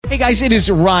Hey guys, it is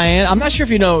Ryan. I'm not sure if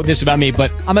you know this about me, but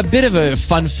I'm a bit of a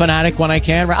fun fanatic when I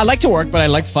can. I like to work, but I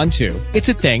like fun too. It's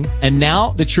a thing. And now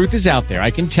the truth is out there.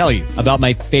 I can tell you about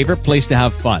my favorite place to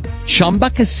have fun. Chumba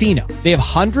Casino. They have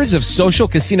hundreds of social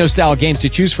casino style games to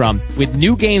choose from with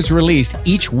new games released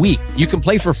each week. You can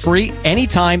play for free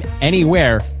anytime,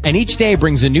 anywhere. And each day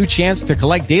brings a new chance to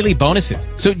collect daily bonuses.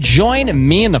 So join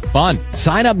me in the fun.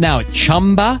 Sign up now at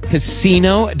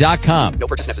ChumbaCasino.com. No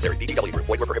purchase necessary. VGW Group.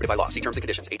 Void where prohibited by law. See terms and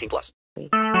conditions. 18+.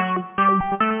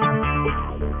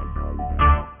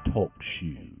 Talk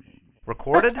shoes.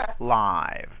 Recorded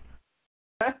live.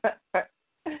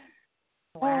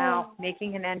 Wow,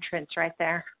 making an entrance right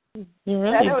there. You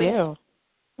really do.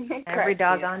 Every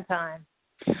doggone time.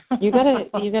 You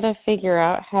gotta figure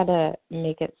out how to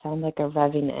make it sound like a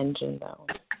revving engine, though.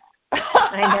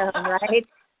 I know, right?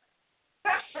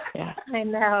 Yeah. I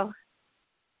know.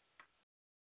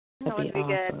 That That'd would be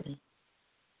awesome. good.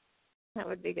 That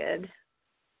would be good.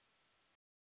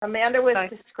 Amanda was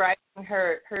describing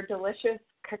her delicious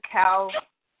cacao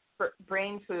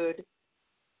brain food.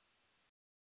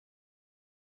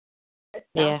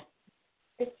 It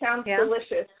sounds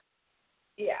delicious.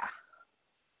 Yeah.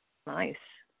 Nice.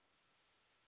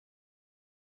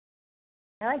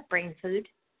 I like brain food.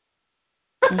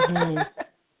 Mm-hmm.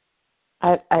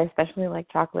 I especially like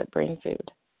chocolate brain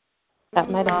food. That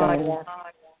might have been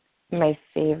my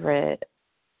favorite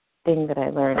thing that I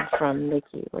learned from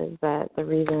Nikki, was that the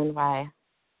reason why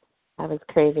I was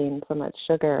craving so much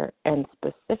sugar, and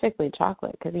specifically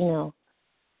chocolate, because,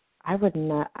 I would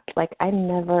not, I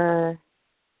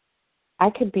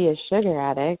could be a sugar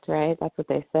addict, right? That's what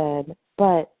they said.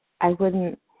 But I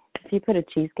wouldn't, if you put a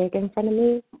cheesecake in front of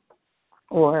me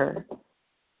or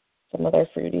some other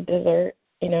fruity dessert,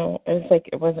 it was like,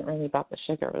 it wasn't really about the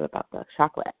sugar, it was about the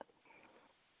chocolate.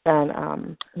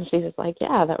 And she was like,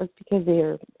 yeah, that was because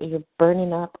you're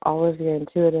burning up all of your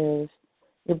you're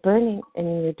doing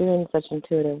such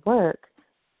intuitive work,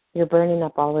 you're burning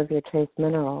up all of your trace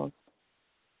minerals,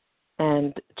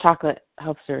 and chocolate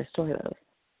helps to restore those.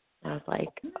 I was like,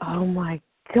 oh my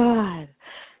God,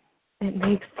 it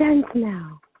makes sense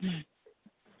now.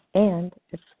 And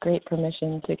it's great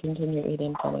permission to continue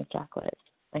eating plenty of chocolate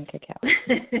and cacao.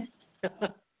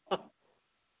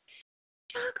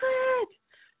 Chocolate!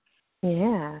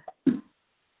 Yeah.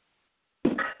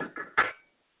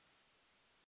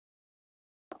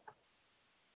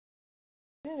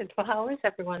 Good. Well, how is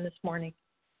everyone this morning?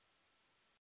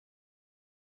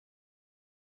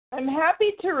 I'm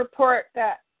happy to report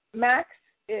that Max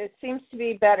seems to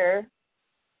be better.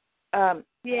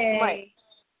 Yay.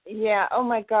 Oh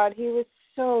my God, he was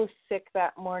so sick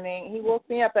that morning. He woke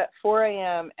me up at 4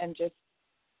 a.m. and just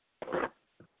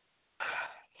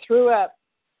threw up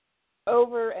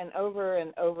over and over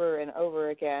and over and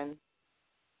over again.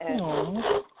 And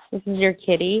aww. This is your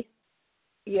kitty?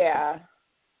 Yeah.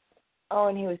 Oh,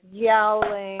 and he was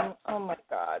yowling. Oh my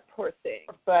God, poor thing.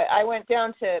 But I went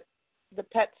down to the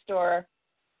pet store,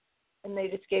 and they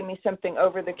just gave me something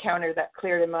over the counter that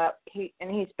cleared him up. He's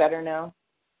better now.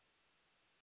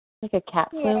 Like a cat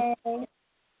flu?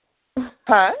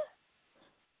 Huh?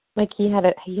 Like he had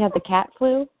the cat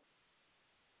flu?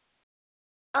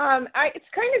 It's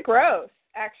kind of gross,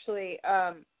 actually.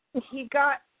 He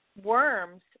got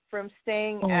worms from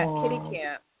staying at kitty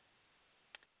camp.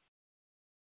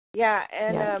 Yeah,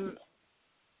 and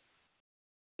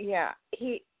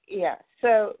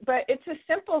So, but it's a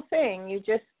simple thing. You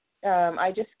just,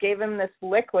 I just gave him this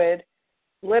liquid,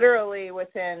 literally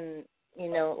within,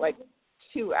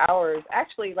 2 hours.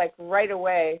 Actually, like right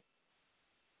away,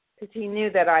 because he knew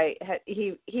that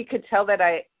he could tell that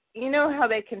how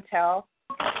they can tell,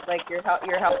 like you're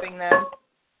helping them.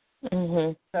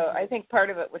 Mm-hmm. So I think part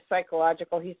of it was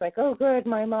psychological. He's like, oh, good,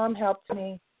 my mom helped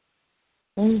me.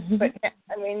 Mm-hmm. But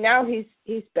now he's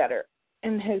better,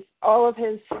 and all of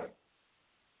his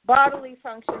bodily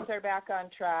functions are back on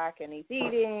track, and he's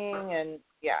eating, and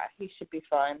he should be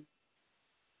fine.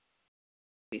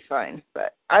 Be fine.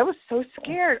 But I was so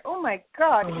scared. Oh my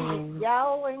God, he was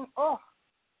yowling. Oh,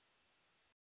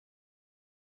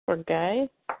 poor guy.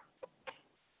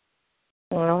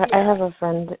 Well, I have a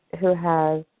friend who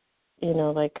has,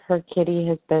 her kitty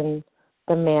has been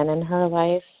the man in her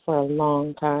life for a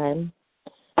long time.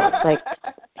 Like,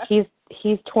 he's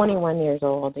 21 years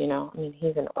old, he's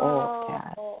an old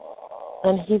cat.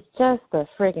 And he's just the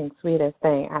friggin' sweetest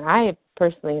thing. And I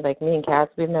personally, like, me and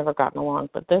cats, we've never gotten along.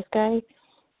 But this guy,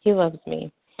 he loves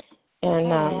me.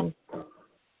 And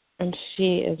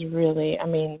she is really,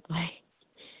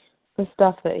 the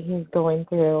stuff that he's going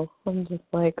through, I'm just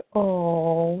like,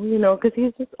 because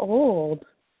he's just old.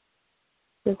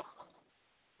 Just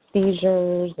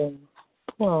seizures and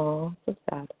Oh, so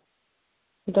sad.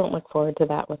 I don't look forward to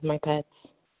that with my pets.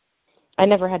 I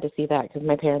never had to see that because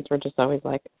my parents were just always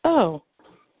like, oh,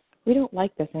 we don't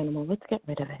like this animal. Let's get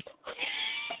rid of it.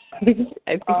 I think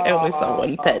I only saw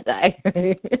one pet die.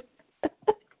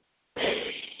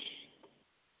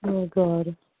 Oh,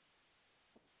 God.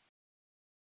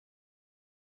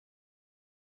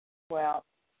 Well,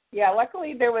 yeah,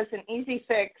 luckily there was an easy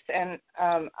fix, and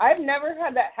I've never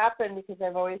had that happen because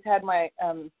I've always had my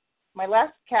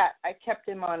last cat, I kept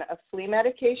him on a flea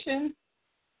medication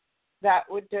that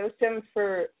would dose him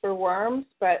for worms,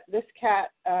 but this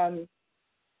cat,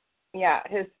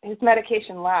 his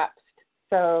medication lapsed.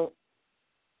 So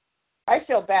I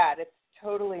feel bad. It's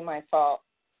totally my fault.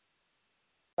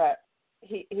 But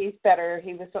he's better.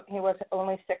 He was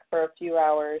only sick for a few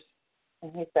hours,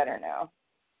 and he's better now.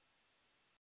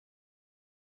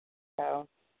 So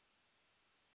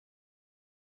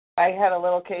I had a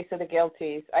little case of the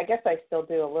guilties. I guess I still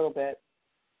do a little bit.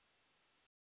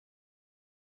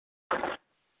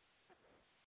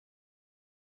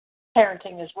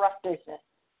 Parenting is rough business.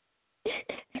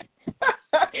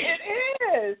 It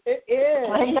is.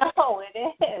 I know, it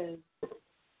is.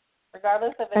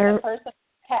 Regardless if it's a person or a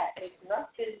cat, it's rough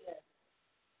business.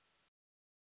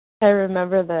 I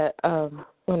remember that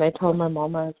when I told my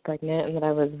mom I was pregnant and that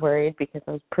I was worried because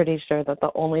I was pretty sure that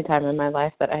the only time in my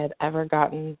life that I had ever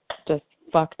gotten just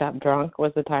fucked up drunk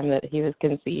was the time that he was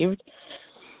conceived.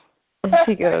 And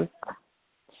she goes,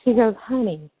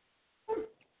 honey,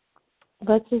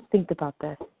 let's just think about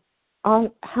this.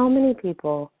 How many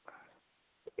people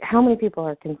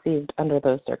are conceived under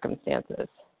those circumstances?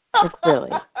 It's really.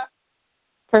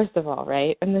 First of all,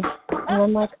 right? And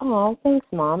I'm like, oh, thanks,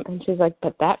 Mom. And she's like,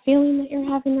 but that feeling that you're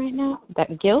having right now,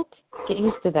 that guilt, get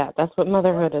used to that. That's what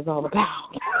motherhood is all about.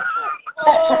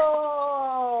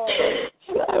 Oh.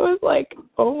 And I was like,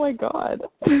 oh, my God.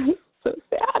 So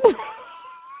sad.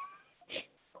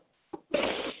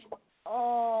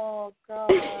 Oh, God.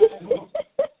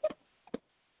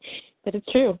 But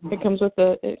it's true. It comes with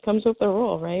the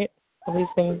rule, right? All these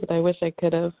things that I wish I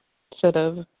could have, should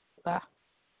have.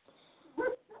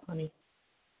 Funny.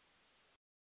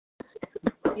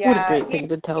 Yeah, what a great thing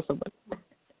to tell someone.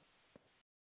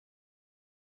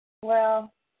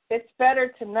 Well, it's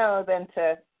better to know than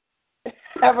to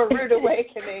have a rude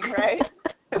awakening, right?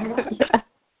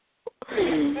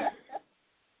 Yeah.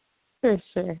 For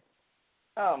sure.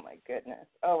 Oh, my goodness.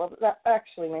 Oh, well, that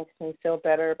actually makes me feel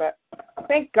better, but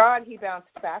thank God he bounced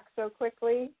back so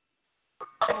quickly.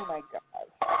 Oh, my God.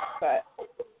 But,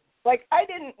 like, I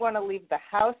didn't want to leave the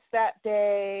house that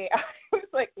day. I was,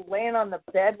 like, laying on the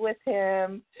bed with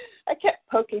him. I kept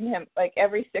poking him, like,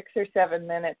 every 6 or 7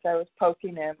 minutes I was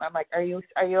poking him. I'm like, are you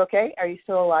okay? Are you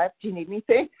still alive? Do you need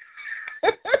anything?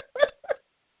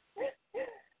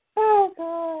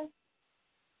 Oh,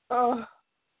 God.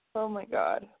 Oh, my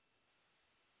God.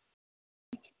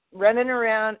 Running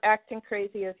around, acting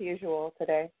crazy as usual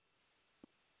today.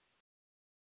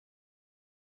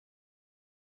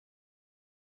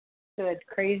 Good.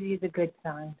 Crazy is a good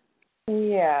sign.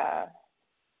 Yeah.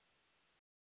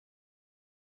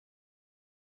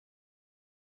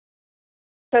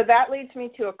 So that leads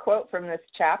me to a quote from this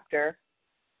chapter.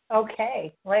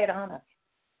 Okay, lay it on us.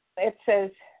 It says,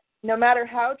 no matter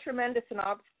how tremendous an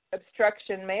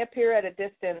obstruction may appear at a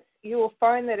distance, you will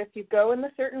find that if you go in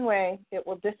a certain way, it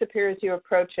will disappear as you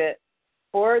approach it,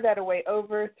 or that a way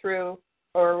over, through,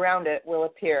 or around it will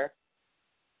appear.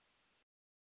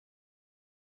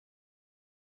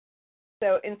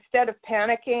 So instead of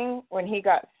panicking when he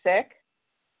got sick,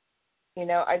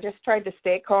 I just tried to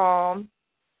stay calm,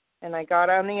 and I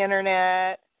got on the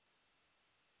internet,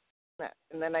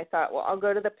 and then I thought, well, I'll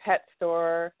go to the pet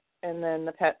store, and then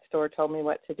the pet store told me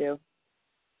what to do.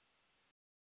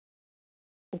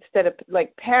 Instead of,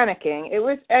 like, panicking, it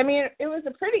was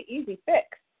a pretty easy fix.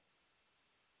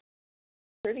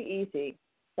 Pretty easy.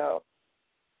 So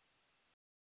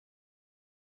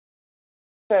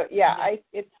yeah,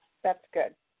 that's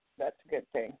good. That's a good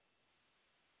thing.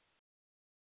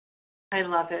 I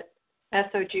love it.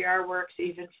 SOGR works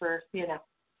even for,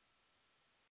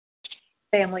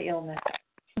 family illness.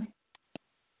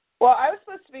 Well, I was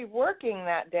supposed to be working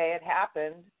that day. It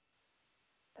happened.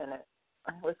 And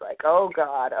I was like, oh,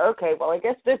 God, okay, well, I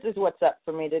guess this is what's up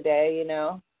for me today,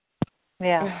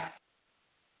 Yeah.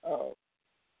 Oh.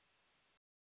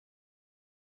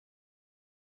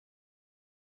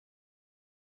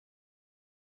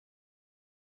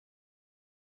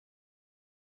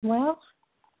 Well,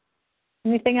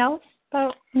 anything else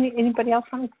about anybody else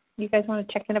you guys want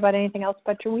to check in about anything else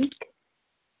about your week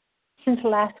since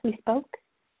last we spoke?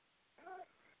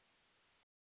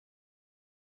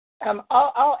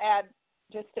 I'll add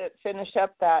just to finish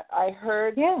up that, I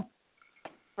heard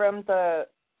from the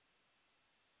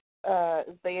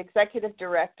executive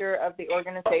director of the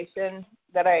organization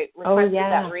that I requested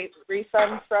that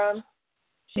refund from.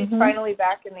 She's finally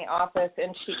back in the office,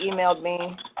 and she emailed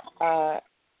me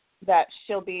that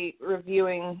she'll be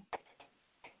reviewing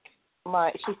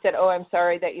she said, I'm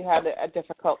sorry that you had a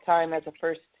difficult time as a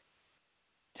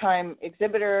first-time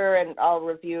exhibitor, and I'll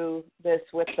review this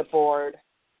with the board.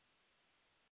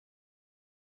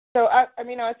 So, I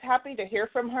was happy to hear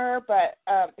from her, but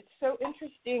it's so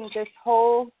interesting, this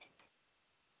whole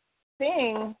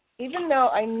thing, even though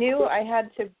I knew I had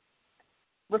to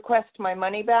request my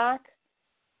money back,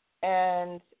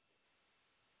 and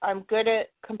I'm good at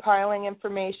compiling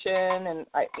information, and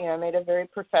I made a very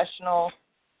professional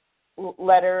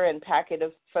letter and packet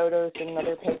of photos and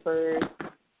other papers.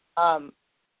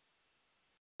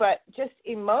 But just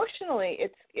emotionally,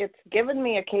 it's given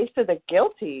me a case of the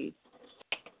guilty.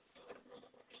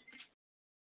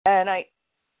 And I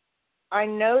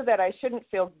know that I shouldn't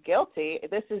feel guilty.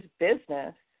 This is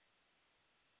business,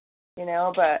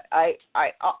 But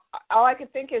all I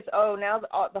could think is, now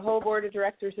the whole board of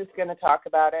directors is going to talk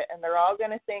about it, and they're all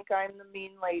going to think I'm the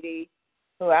mean lady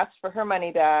who asked for her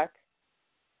money back.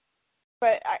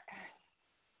 But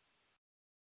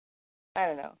I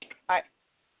don't know. I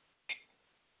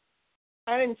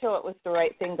didn't feel it was the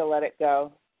right thing to let it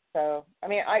go. So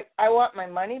I want my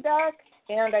money back.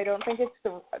 And I don't think it's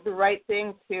the right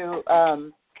thing to,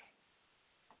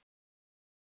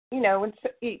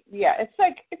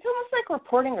 it's almost like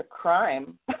reporting a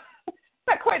crime. It's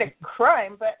not quite a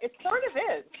crime, but it sort of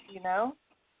is,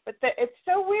 But it's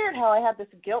so weird how I had this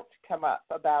guilt come up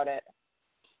about it.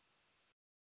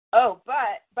 Oh,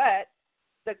 but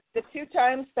the 2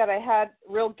 times that I had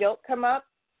real guilt come up,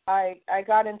 I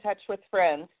got in touch with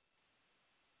friends.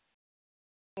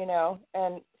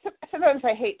 And sometimes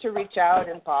I hate to reach out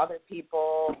and bother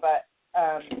people, but,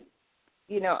 I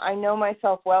know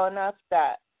myself well enough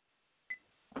that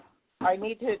I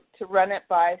need to run it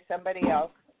by somebody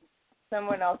else.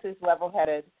 Someone else who's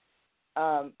level-headed,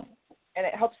 and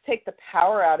it helps take the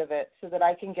power out of it so that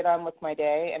I can get on with my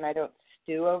day and I don't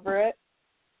stew over it.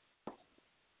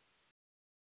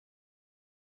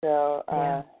 So,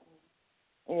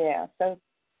 so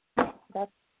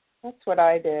that's what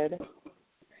I did.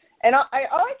 And all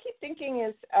I keep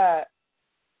thinking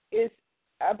is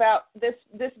about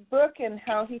this book and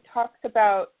how he talks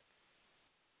about,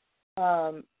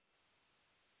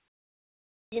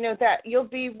 that you'll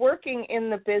be working in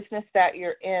the business that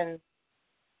you're in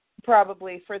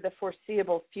probably for the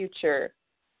foreseeable future,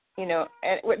 and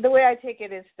the way I take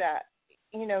it is that,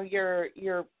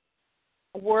 your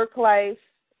work life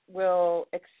will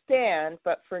expand,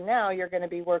 but for now you're going to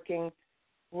be working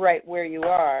right where you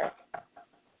are.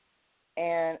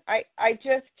 And I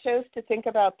just chose to think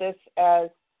about this as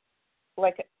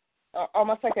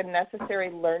almost like a necessary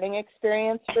learning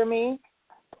experience for me.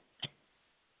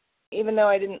 Even though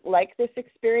I didn't like this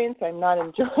experience, I'm not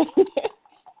enjoying it.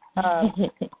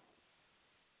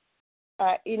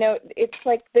 It's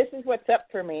like this is what's up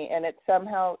for me, and it's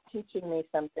somehow teaching me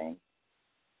something,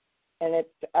 and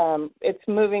it's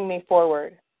moving me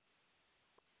forward.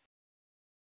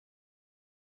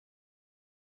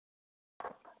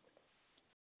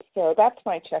 So that's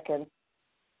my check-in.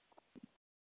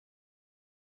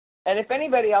 And if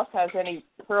anybody else has any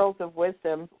pearls of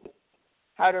wisdom,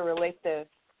 how to relate the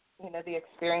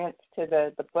experience to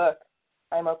the book,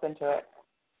 I'm open to it.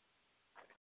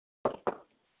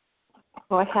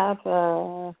 Well, I have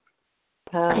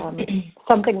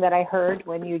something that I heard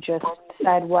when you just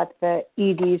said what the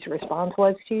ED's response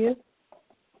was to you,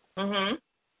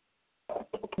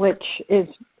 which is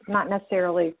not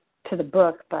necessarily to the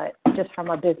book, but just from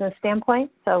a business standpoint.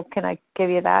 So can I give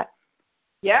you that?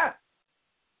 Yeah.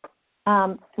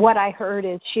 What I heard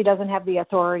is she doesn't have the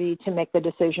authority to make the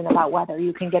decision about whether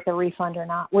you can get the refund or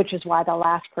not, which is why the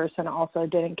last person also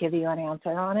didn't give you an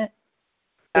answer on it,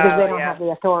 because they don't have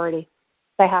the authority.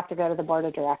 They have to go to the board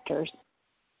of directors.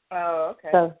 Oh, okay.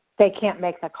 So they can't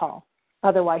make the call.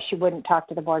 Otherwise, she wouldn't talk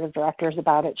to the board of directors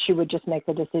about it. She would just make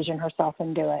the decision herself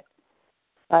and do it.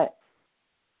 But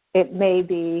it may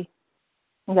be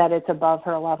that it's above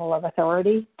her level of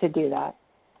authority to do that,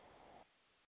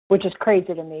 which is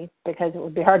crazy to me because it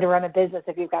would be hard to run a business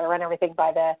if you've got to run everything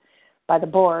by the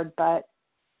board. But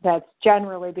that's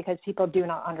generally because people do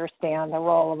not understand the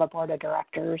role of a board of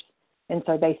directors. And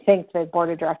so they think the board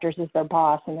of directors is their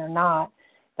boss, and they're not.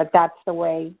 But that's the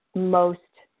way most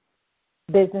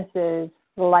businesses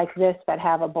like this that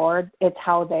have a board, it's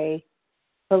how they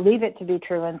believe it to be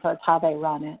true, and so it's how they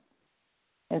run it.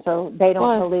 And so they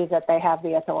don't believe that they have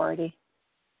the authority.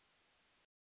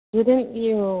 Didn't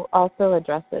you also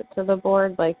address it to the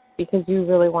board, like, because you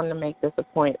really want to make this a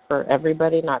point for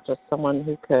everybody, not just someone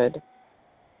who could?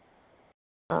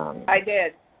 I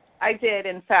did,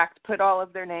 in fact, put all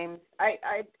of their names.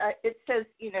 It says,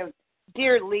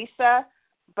 Dear Lisa,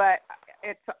 but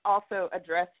it's also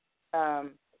addressed, in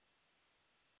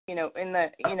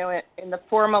the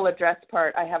formal address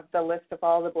part, I have the list of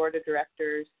all the board of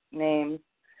directors' names,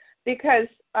 because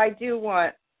I do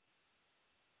want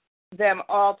them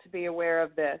all to be aware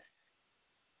of this.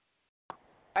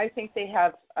 I think they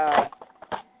have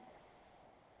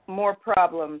more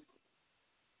problems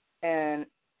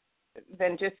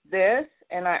than just this,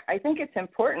 and I think it's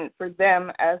important for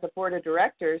them as a board of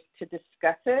directors to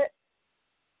discuss it.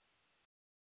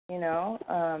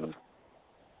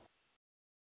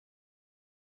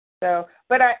 So,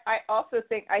 but I also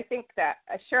think that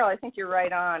Cheryl, I think you're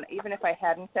right on. Even if I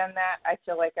hadn't done that, I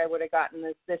feel like I would have gotten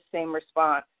this same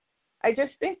response. I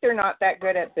just think they're not that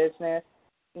good at business,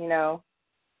 and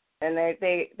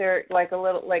they're like a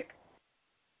little like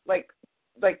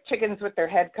chickens with their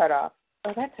head cut off.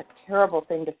 Oh, that's a terrible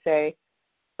thing to say,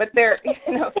 but they're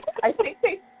I think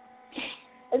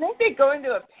they go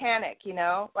into a panic,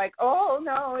 like, oh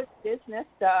no, it's business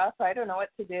stuff. I don't know what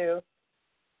to do.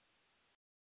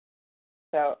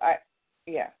 So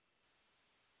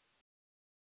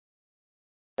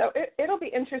So it'll be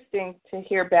interesting to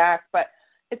hear back, but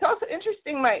it's also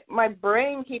interesting. My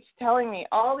brain keeps telling me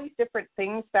all these different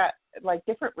things that, like,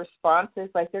 different responses,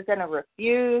 like they're going to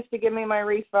refuse to give me my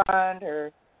refund,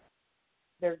 or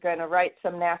they're going to write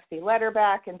some nasty letter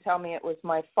back and tell me it was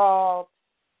my fault.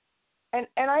 And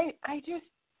I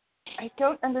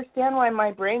don't understand why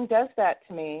my brain does that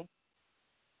to me.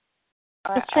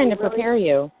 It's trying to prepare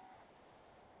you.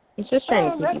 It's just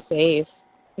trying to keep you safe.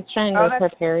 It's trying to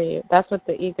prepare you. That's what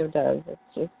the ego does.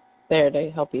 It's just there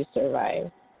to help you survive.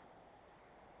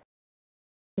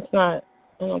 It's not,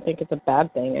 I don't think it's a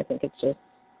bad thing. I think it's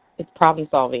problem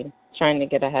solving, trying to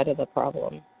get ahead of the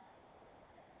problem.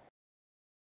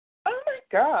 Oh my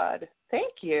God.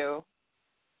 Thank you.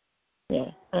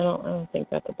 Yeah, I don't think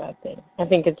that's a bad thing. I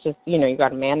think it's just, you got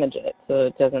to manage it so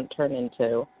it doesn't turn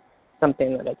into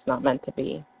something that it's not meant to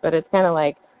be. But it's kind of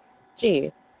like,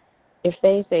 gee, if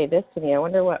they say this to me, I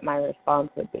wonder what my response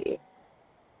would be.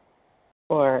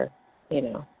 Or,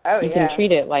 you can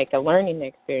treat it like a learning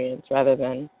experience rather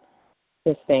than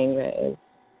this thing that is,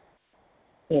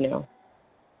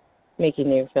 making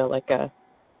you feel like a,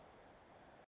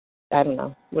 I don't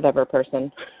know, whatever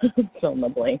person, fill in the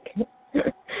blank.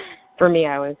 For me,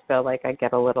 I always feel like I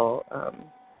get a little,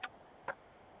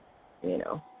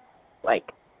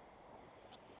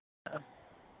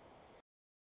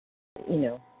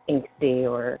 angsty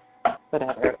or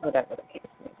whatever the case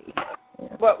may be.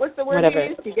 What was the word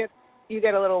you used? You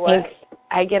get a little what?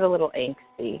 I get a little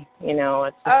angsty.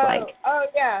 It's just like. Oh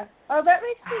yeah. Oh, that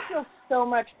makes me feel so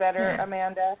much better,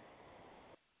 Amanda.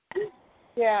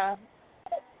 Yeah.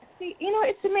 See,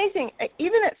 it's amazing.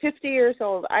 Even at 50 years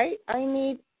old, I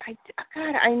need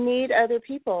other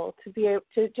people to be able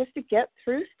to just to get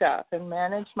through stuff and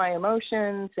manage my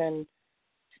emotions and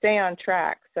stay on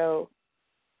track. So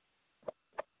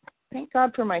thank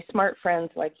God for my smart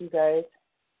friends like you guys.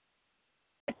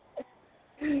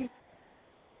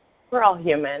 We're all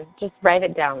human. Just write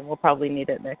it down. We'll probably need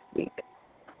it next week.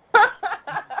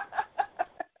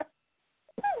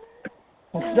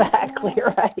 Exactly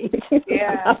right.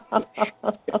 Yeah.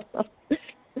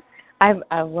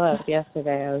 I loved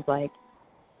yesterday. I was like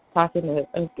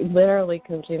literally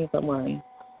coaching someone,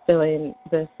 feeling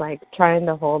this, like, trying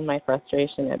to hold my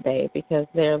frustration at bay because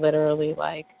they're literally,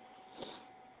 like,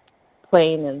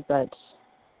 playing in such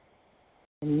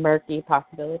murky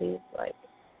possibilities. Like,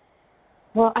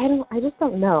 well, I just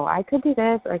don't know. I could do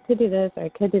this, or I could do this, or I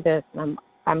could do this. And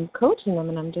I'm coaching them,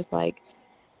 and I'm just like,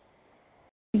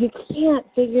 you can't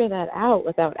figure that out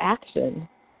without action.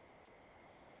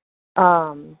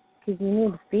 Because you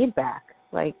need feedback.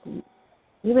 Like,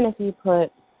 even if you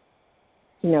put,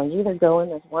 you either go in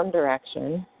this one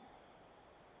direction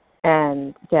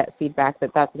and get feedback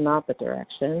that that's not the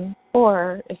direction,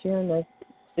 or if you're in the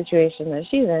situation that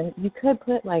she's in, you could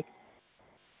put, like,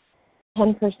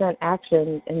 10%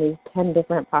 action in these 10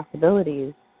 different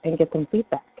possibilities and get them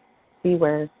feedback. See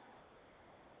where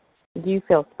you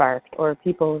feel sparked or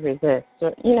people resist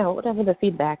or, whatever the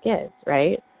feedback is,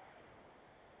 right?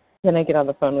 Then I get on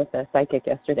the phone with a psychic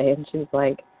yesterday, and she's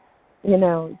like, you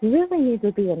really need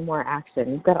to be in more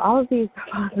action. You've got all of these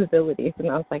possibilities. And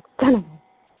I was like, son of a...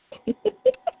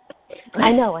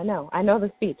 I know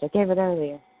the speech. I gave it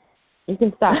earlier. You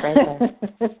can stop right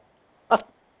there.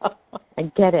 I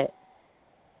get it.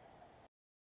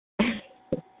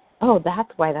 Oh, that's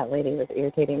why that lady was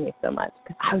irritating me so much,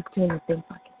 because I was doing the same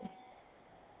fucking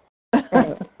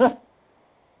thing.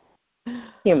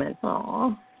 Human.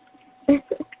 Aw.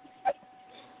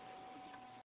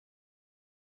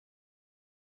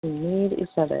 We need each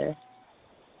other.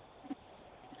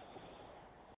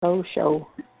 Oh, show.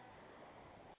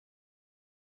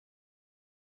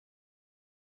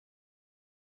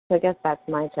 So I guess that's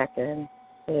my check-in,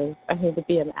 is I need to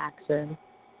be in action,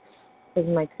 because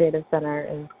my creative center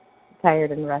is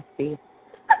tired and rusty.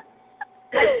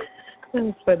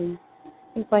 That's funny.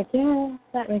 It's like, yeah,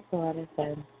 that makes a lot of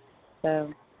sense.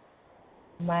 So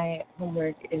my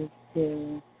homework is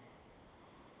to,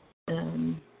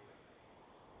 and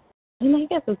I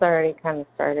guess it's already kind of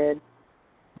started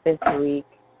this week,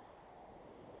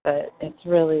 but it's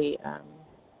really,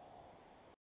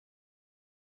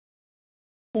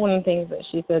 one of the things that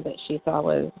she said that she saw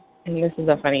was, and this is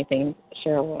a funny thing,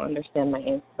 Cheryl will understand my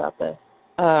angst about this.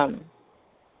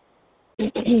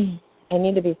 I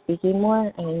need to be speaking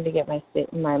more. I need to get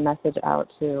my message out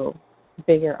to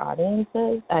bigger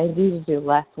audiences. I need to do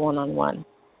less one-on-one.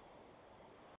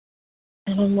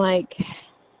 And I'm like,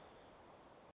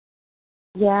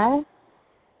 yeah,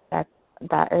 that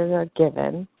is a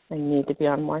given. I need to be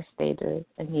on more stages.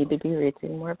 I need to be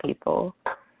reaching more people.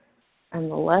 And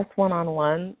the less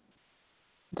one-on-one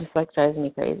just like drives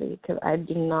me crazy, because I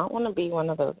do not want to be one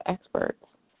of those experts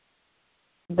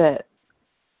that,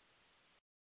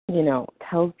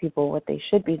 tells people what they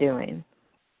should be doing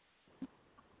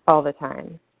all the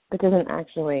time, but doesn't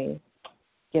actually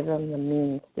give them the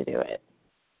means to do it.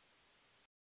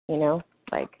 In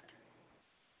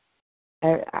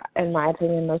my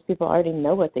opinion, most people already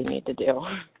know what they need to do.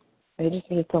 They just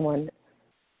need someone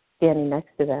standing next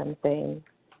to them saying,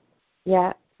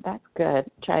 yeah, that's good,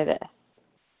 try this,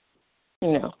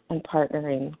 and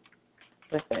partnering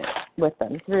with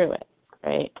them through it,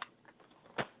 right?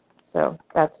 So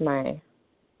that's I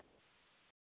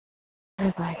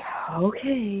was like,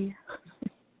 okay,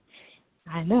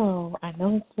 I know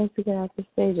I'm supposed to get out the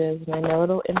stages, and I know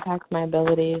it'll impact my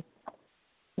ability,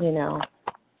 to,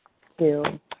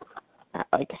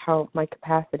 how my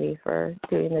capacity for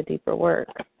doing the deeper work.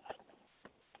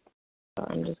 So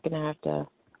I'm just going to have to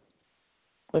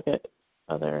look at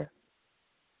other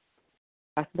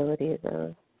possibilities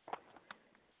of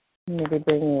maybe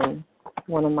bringing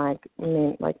one of my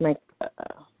main, my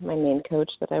main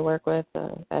coach that I work with,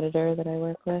 the editor that I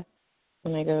work with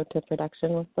when I go to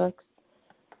production with books.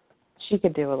 She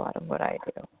could do a lot of what I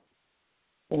do,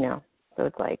 So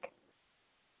it's like,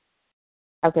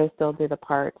 okay, still do the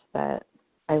parts that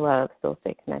I love, still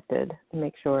stay connected, and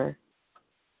make sure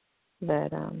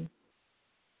that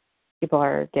people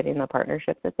are getting the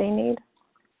partnership that they need,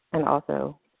 and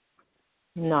also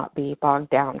not be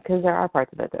bogged down, because there are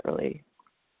parts of it that really,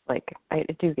 I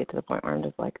do get to the point where I'm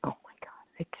just like, oh my God,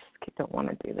 I just don't want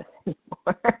to do this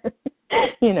anymore,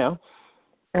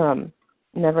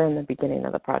 never in the beginning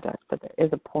of the project, but there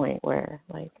is a point where,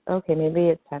 okay, maybe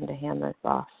it's time to hand this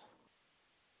off,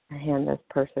 or hand this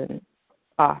person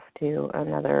off to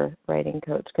another writing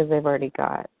coach, because they've already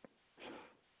got,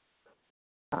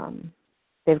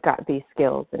 they've got these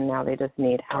skills, and now they just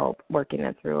need help working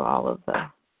it through all of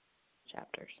the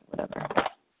chapters, whatever.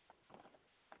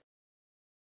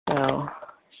 So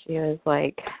she was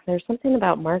like, there's something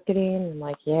about marketing, and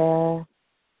yeah,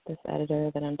 this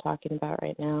editor that I'm talking about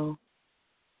right now,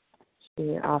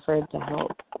 she offered to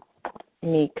help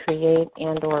me create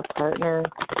and or partner,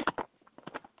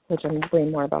 which I'm way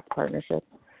more about partnership,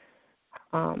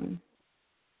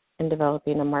 in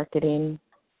developing a marketing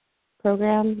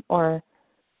program, or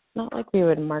not like we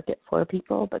would market for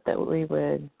people, but that we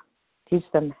would teach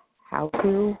them how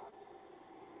to,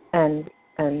 and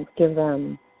give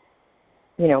them,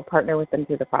 partner with them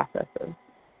through the process of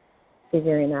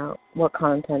figuring out what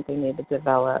content they need to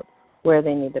develop, where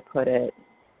they need to put it,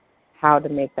 how to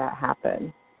make that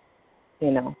happen,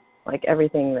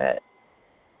 everything that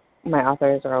my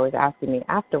authors are always asking me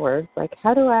afterwards,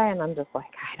 how do I, and I'm just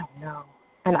like, I don't know.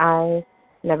 And I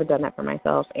never done that for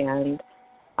myself, and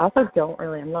I also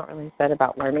I'm not really excited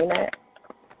about learning it,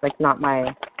 not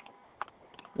my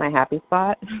happy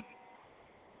spot,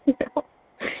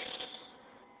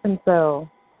 And so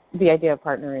the idea of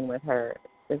partnering with her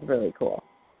is really cool,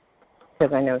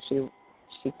 because I know she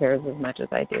cares as much as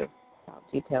I do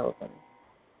about details and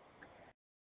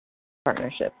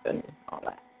partnership and all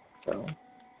that. So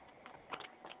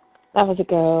that was a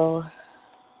go.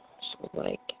 She was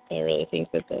like, I really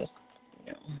think that this,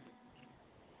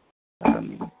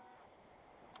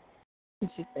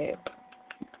 what she say,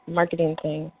 marketing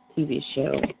thing, TV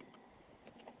show.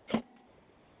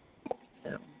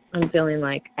 So I'm feeling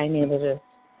like I need to just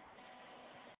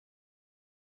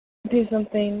do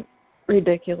something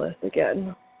ridiculous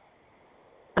again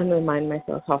and remind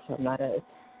myself how fun that is.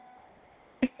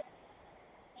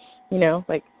 You know,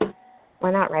 like,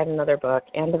 why not write another book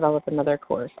and develop another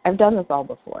course? I've done this all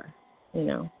before, you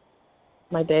know.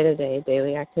 My day-to-day,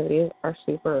 daily activities are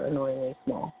super annoyingly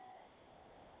small.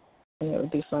 And it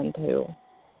would be fun to,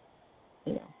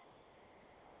 you know,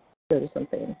 go do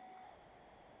something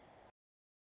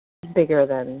bigger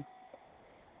than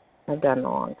I've done in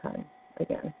a long time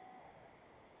again.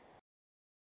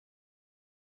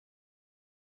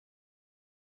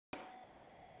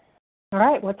 All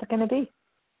right, what's it going to be?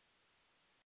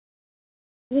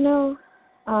 You know,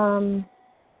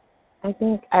 I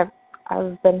think I've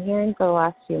been hearing for the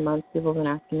last few months, people have been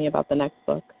asking me about the next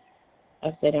book,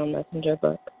 Upside Down Messenger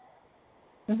book.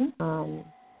 Mm-hmm.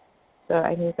 So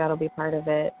I think that'll be part of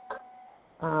it.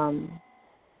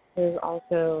 There's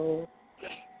also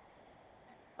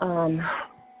an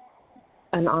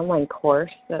online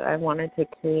course that I wanted to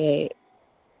create.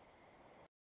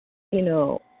 You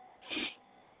know,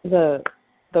 the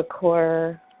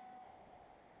core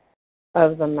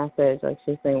of the message, like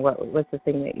she's saying, what's the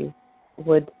thing that you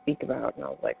would speak about? And I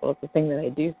was like, well, it's the thing that I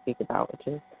do speak about, which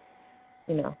is,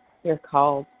 you know, you're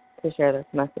called to share this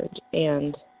message,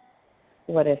 and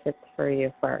what if it's for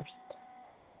you first?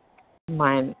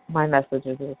 My message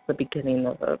is it's the beginning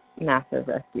of a massive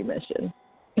rescue mission.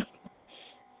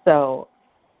 So,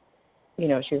 you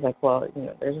know, she was like, well, you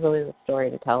know, there's really the story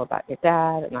to tell about your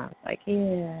dad, and I was like,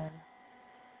 yeah,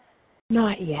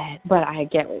 not yet, but I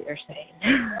get what you're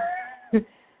saying.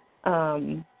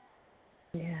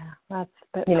 Yeah, that's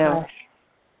a bit you know, fresh.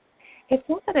 It's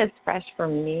not that it's fresh for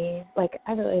me. Like,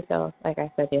 I really feel, like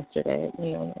I said yesterday,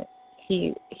 you know, that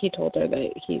he told her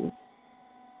that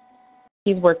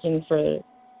he's working for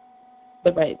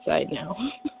the right side now.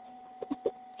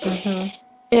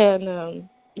 Mm-hmm. And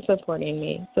supporting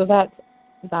me. So that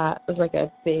was like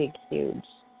a big, huge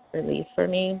relief for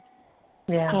me.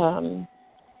 Yeah.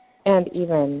 And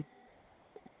even,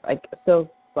 like, so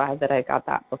glad that I got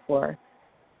that before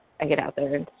I get out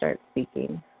there and start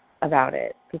speaking about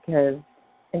it, because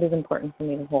it is important for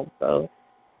me to hold both.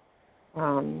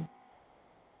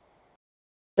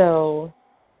 So,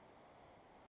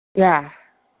 yeah.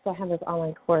 So I have this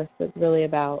online course that's really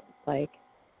about, like,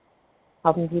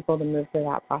 helping people to move through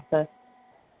that process.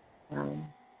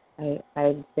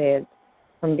 I'd say it's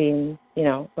from being, you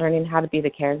know, learning how to be the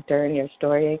character in your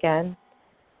story again.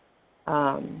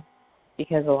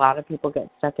 Because a lot of people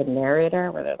get stuck in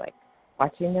narrator, where they're, like,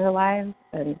 watching their lives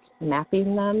and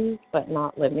mapping them, but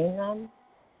not living them.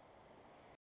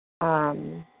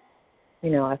 You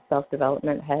know, as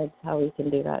self-development heads, how we can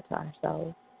do that to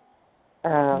ourselves.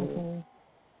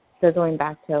 So going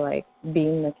back to, like,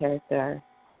 being the character,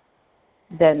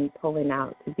 then pulling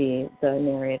out to be the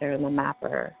narrator and the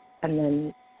mapper, and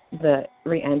then the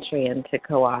re-entry into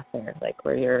co-author, like,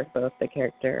 where you're both the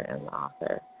character and the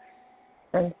author.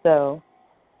 And so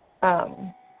I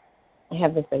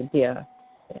have this idea,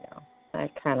 you know, I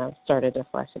kind of started to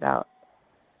flesh it out,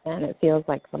 and it feels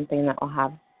like something that will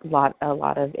have a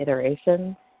lot of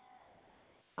iterations.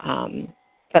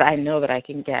 But I know that I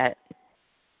can get,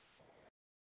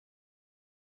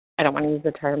 I don't want to use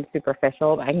the term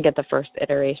superficial, but I can get the first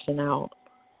iteration out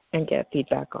and get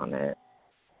feedback on it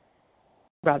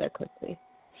rather quickly.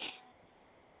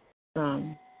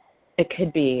 It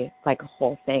could be like a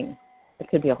whole thing. It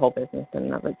could be a whole business in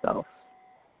and of itself.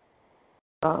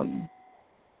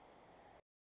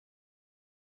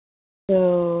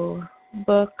 So,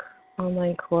 book,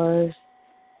 online course.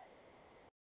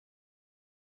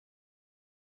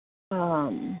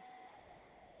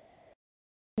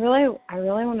 I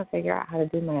really want to figure out how to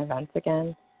do my events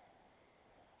again.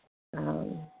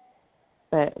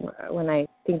 But when I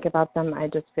think about them, I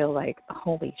just feel like,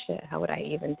 holy shit, how would I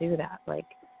even do that? Like,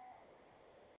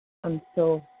 I'm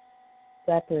so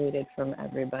separated from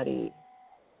everybody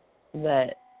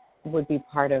that would be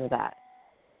part of that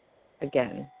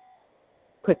again,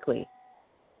 quickly.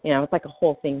 You know, it's like a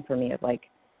whole thing for me of, like,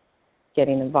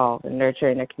 getting involved and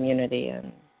nurturing a community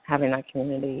and having that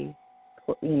community,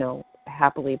 you know,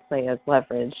 happily play as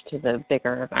leverage to the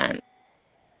bigger event.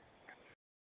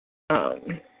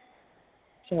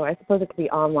 So I suppose it could be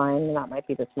online, and that might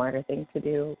be the smarter thing to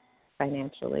do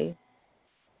financially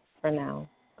for now.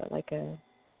 But like a,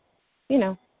 you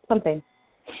know, something,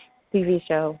 TV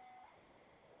show.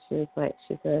 She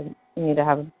said, we need to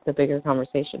have the bigger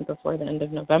conversation before the end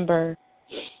of November.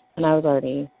 And I was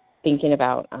already thinking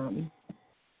about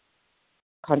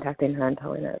contacting her and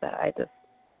telling her that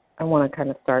I want to kind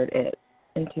of start it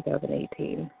in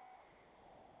 2018.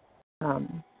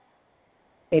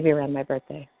 Maybe around my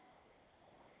birthday.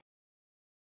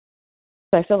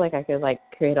 So I feel like I could, like,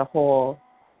 create a whole,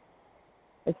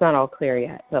 it's not all clear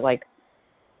yet, but, like,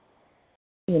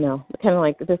 you know, kind of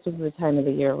like this was the time of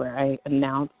the year where I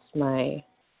announced my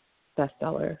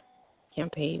bestseller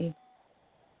campaign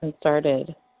and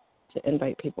started to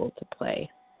invite people to play.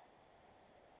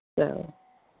 So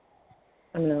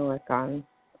I'm going to work on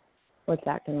what's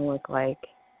that going to look like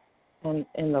and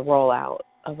in the rollout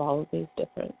of all of these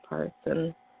different parts,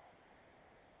 and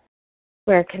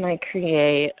where can I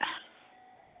create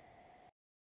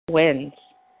wins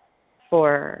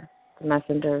for the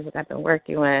messengers that I've been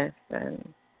working with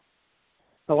and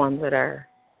the ones that are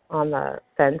on the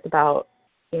fence about,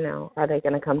 you know, are they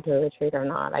going to come to a retreat or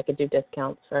not. I could do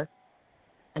discounts for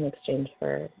in exchange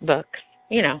for books,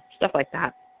 you know, stuff like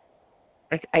that.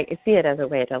 I see it as a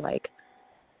way to, like,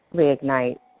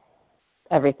 reignite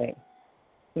everything,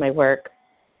 my work,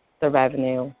 the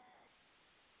revenue,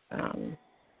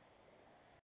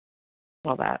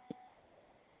 all that. Does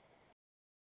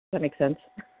that make sense?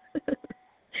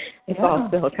 It's all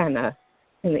still kind of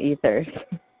in the ethers.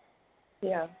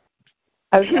 Yeah.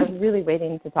 I was really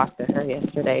waiting to talk to her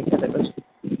yesterday because it was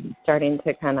starting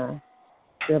to kind of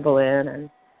dribble in, and,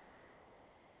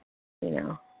 you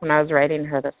know, when I was writing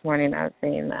her this morning, I was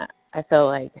saying that I feel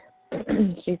like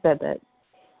she said that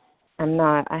I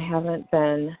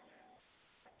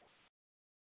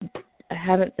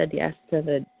haven't said yes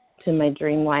to my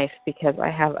dream life because I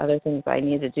have other things I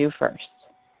need to do first.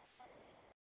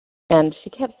 And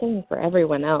she kept saying for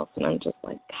everyone else, and I'm just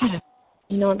like, God,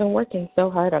 you know, I've been working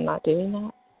so hard, I'm not doing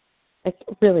that. Like,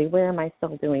 really, where am I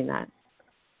still doing that?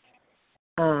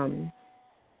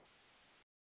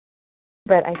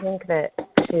 But I think that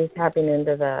she's tapping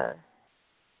into the,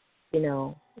 you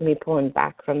know, me pulling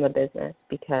back from the business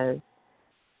because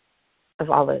of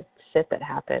all the shit that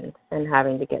happened and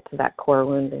having to get to that core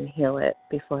wound and heal it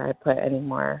before I put any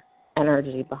more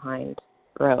energy behind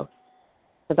growth.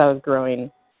 Because I was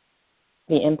growing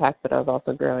the impact, but I was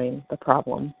also growing the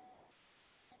problem,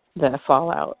 the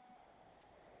fallout.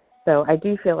 So I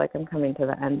do feel like I'm coming to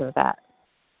the end of that.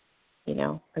 You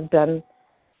know, I've done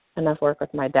enough work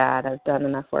with my dad. I've done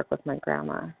enough work with my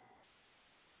grandma.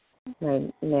 My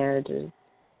marriage is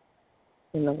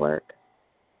in the work.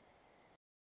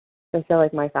 I feel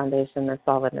like my foundation is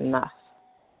solid enough,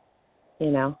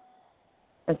 you know.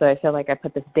 And so I feel like I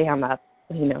put this dam up,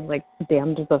 you know, like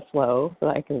dammed the flow so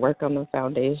that I can work on the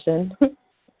foundation.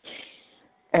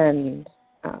 And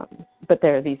but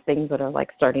there are these things that are,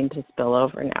 like, starting to spill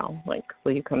over now. Like,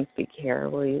 will you come speak here?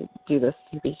 Will you do this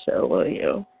TV show? Will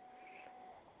you?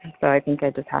 And so I think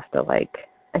I just have to, like,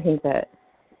 I think that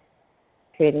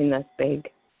creating this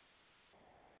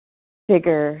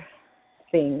bigger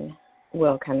thing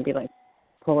will kind of be like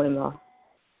pulling the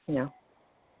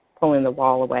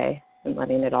wall away and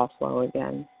letting it all flow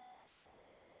again.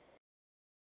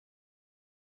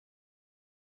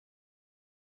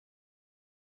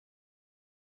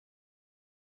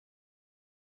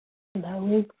 That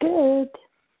was good.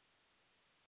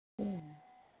 Yeah.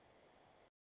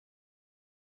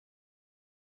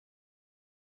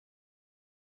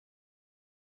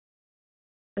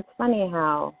 It's funny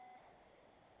how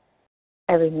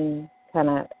everything kind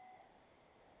of,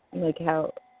 like,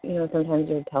 how, you know, sometimes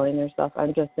you're telling yourself,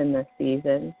 I'm just in this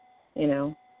season, you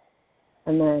know,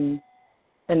 and then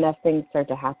enough things start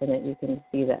to happen that you can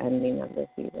see the ending of the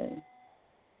season.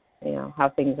 You know, how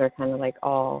things are kind of like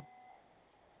all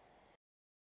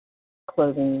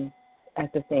closing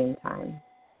at the same time.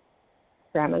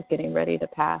 Grandma's getting ready to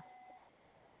pass.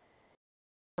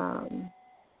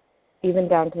 Even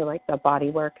down to, like, the body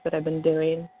work that I've been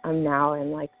doing. I'm now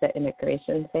in, like, the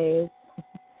integration phase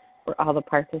where all the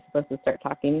parts are supposed to start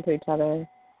talking to each other.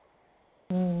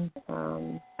 I'm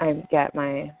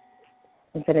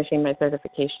finishing my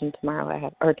certification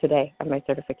tomorrow. Today. I have my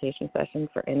certification session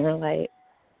for Inner Light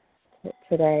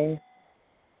today.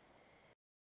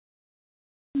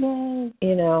 Yay.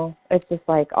 You know, it's just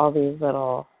like all these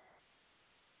little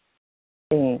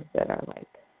things that are, like,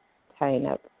 tying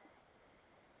up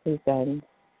loose ends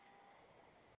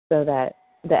so that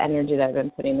the energy that I've been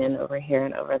putting in over here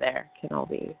and over there can all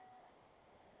be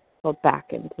pulled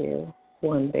back into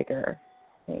one bigger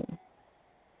thing.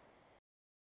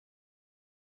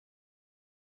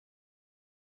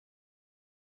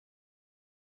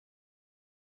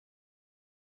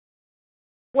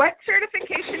 What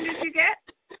certification did you get?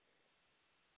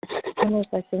 In my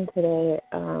session today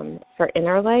for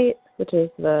Inner Light, which is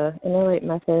the Inner Light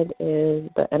method, is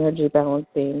the energy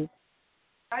balancing.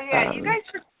 Oh yeah, you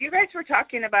guys were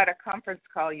talking about a conference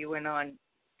call you went on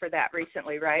for that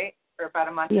recently, right? Or about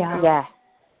a month ago? Yeah.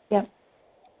 Yep.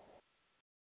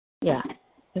 Yeah.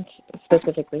 It's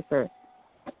specifically for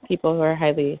people who are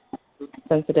highly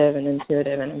sensitive and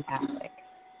intuitive and empathic.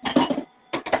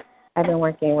 I've been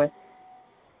working with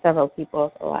several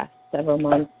people for the last several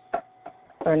months,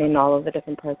 learning all of the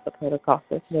different parts of the protocol.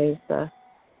 So today's the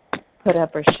put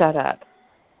up or shut up.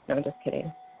 No, I'm just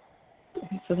kidding.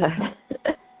 So that.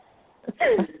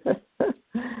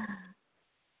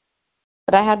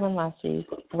 But I had one last week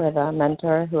with a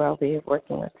mentor who I'll be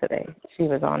working with today. She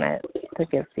was on it to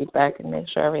give feedback and make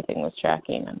sure everything was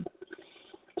tracking. And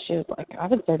she was like, I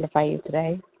would certify you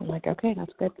today. I'm like, okay,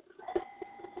 that's good.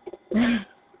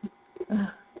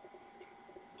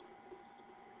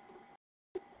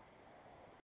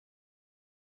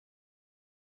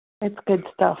 It's good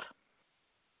stuff.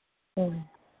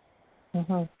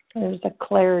 Mm-hmm. There's a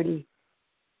clarity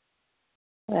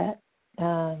that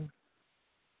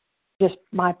just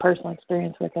my personal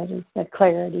experience with it is the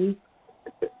clarity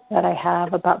that I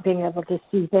have about being able to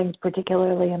see things,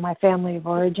 particularly in my family of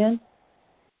origin,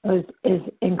 is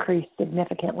increased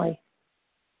significantly.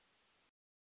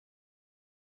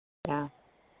 Yeah.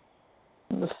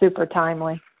 It was super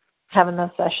timely. Having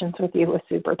those sessions with you was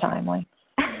super timely.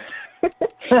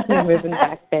 You're moving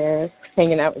back there,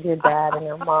 hanging out with your dad and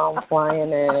your mom,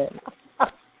 flying in.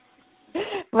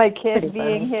 My kid Pretty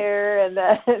being funny. here, and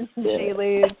then she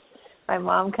leaves. My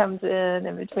mom comes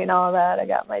in between all that, I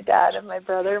got my dad and my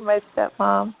brother and my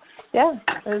stepmom. Yeah,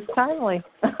 it was timely.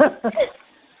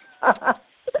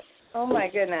 Oh, my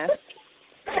goodness.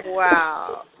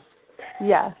 Wow.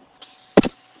 Yeah.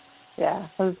 Yeah.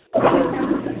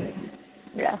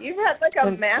 Yeah. You've had like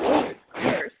a master's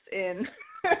course in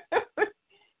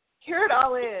here it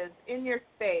all is in your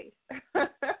space.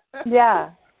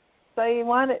 Yeah. So you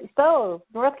want it, so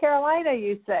North Carolina,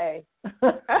 you say.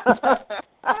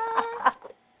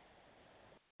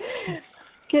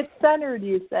 Get centered,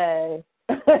 you say.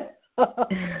 You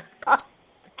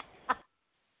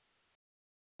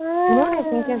know what I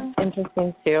think is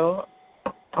interesting, too,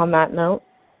 on that note,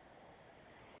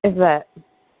 is that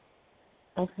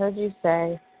I've heard you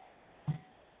say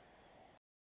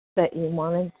that you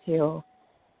wanted to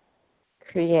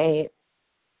create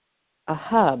a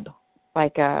hub,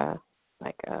 like a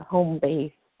home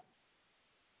base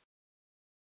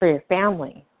for your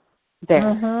family there.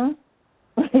 Mm-hmm.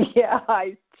 Yeah,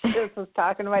 I just was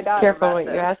talking to my daughter. Careful about what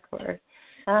this. you ask for.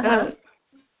 Uh-huh.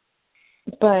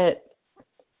 But,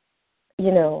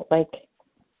 you know, like,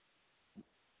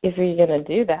 if you're going to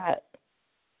do that,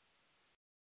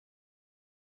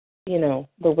 you know,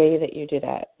 the way that you do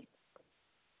that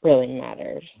really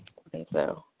matters. And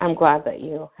so I'm glad that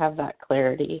you have that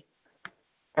clarity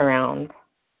around,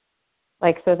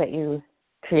 like, so that you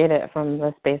create it from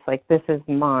the space, like, this is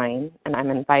mine, and I'm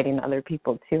inviting other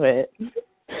people to it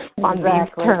on these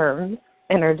terms,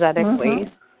 energetically.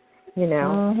 Mm-hmm. You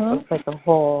know, Mm-hmm. it's like a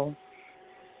whole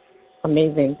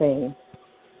amazing thing.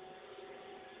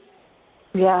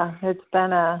 Yeah, it's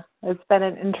been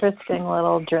an interesting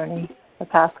little journey the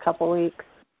past couple weeks.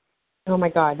 Oh my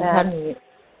God, you had me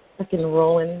freaking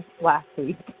rolling last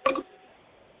week.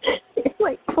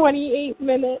 Like 28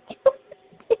 minutes.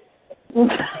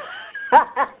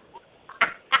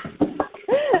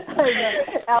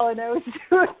 Alan, I was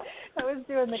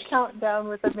doing the countdown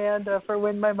with Amanda for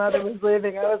when my mother was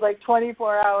leaving. I was like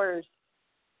 24 hours,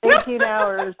 18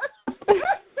 hours,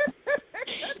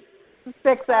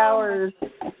 6 hours,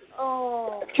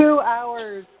 2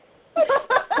 hours,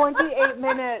 28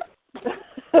 minutes.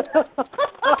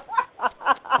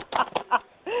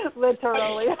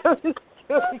 Literally, I was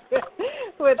doing it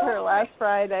with her last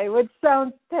Friday, which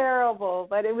sounds terrible,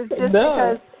 but it was just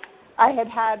because I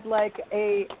had like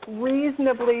a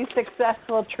reasonably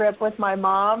successful trip with my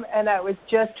mom, and I was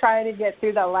just trying to get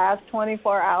through the last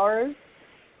 24 hours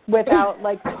without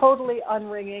like totally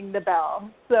unringing the bell.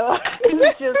 So it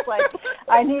was just like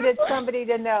I needed somebody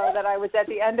to know that I was at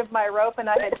the end of my rope and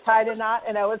I had tied a knot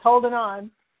and I was holding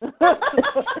on.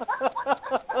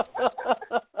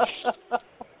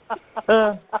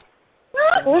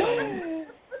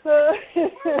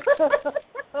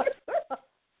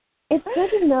 It's good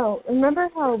to know. Remember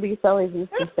how Lisa always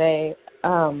used to say,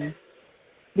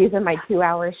 these are my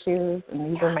 2-hour shoes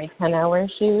and these are my 10-hour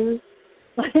shoes?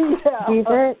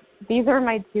 Yeah. These are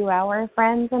my 2-hour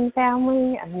friends and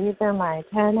family, and these are my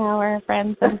 10-hour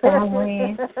friends and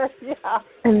family. Yeah.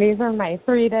 And these are my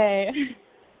 3-day.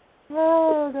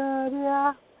 Oh, God,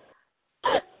 yeah.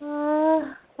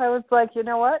 I was like, you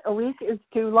know what? A week is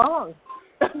too long.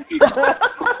 I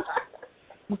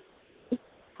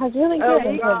was really good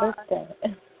until this day.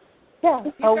 Yeah,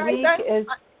 a week is...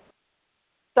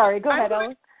 Sorry, go ahead,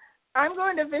 Ellen. I'm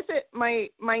going to visit my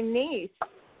niece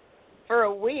for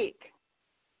a week.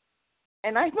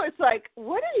 And I was like,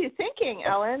 what are you thinking,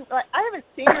 Ellen? Like, I haven't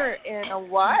seen her in a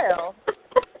while.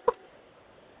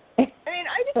 I mean,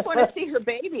 I just want to see her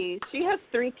babies. She has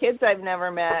 3 kids I've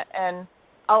never met, and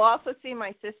I'll also see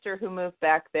my sister who moved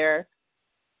back there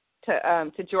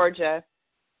to Georgia.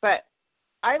 But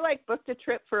I booked a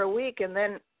trip for a week, and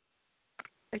then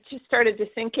it just started to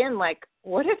sink in. Like,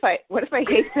 what if I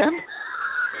hate them?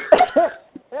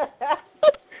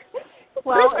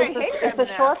 Well, it's a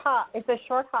short hop. It's a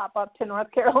short hop up to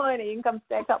North Carolina. You can come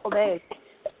stay a couple days.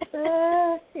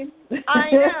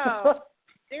 I know.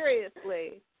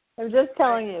 Seriously. I'm just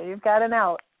telling you, you've got an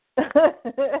out.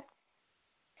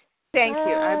 Thank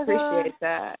you. I appreciate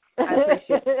that.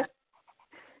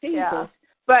 Jesus. Yeah.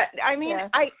 But I mean,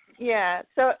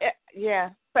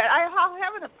 But I'll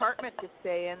have an apartment to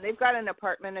stay in. They've got an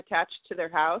apartment attached to their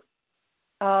house.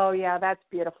 Oh yeah, that's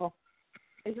beautiful.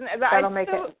 Isn't it? That'll make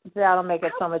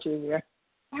it so much easier.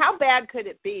 How bad could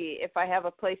it be if I have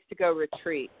a place to go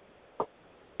retreat?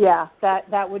 Yeah,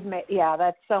 that would make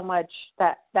that's so much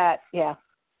that yeah.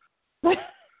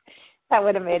 That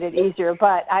would have made it easier,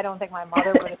 but I don't think my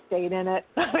mother would have stayed in it.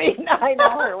 I mean, I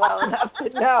know her well enough to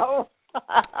know.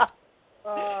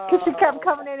 Because she kept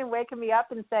coming in and waking me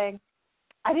up and saying,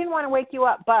 I didn't want to wake you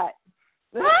up, but.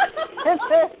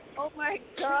 Oh, my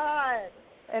God.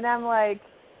 And I'm like,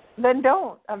 then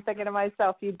don't. I'm thinking to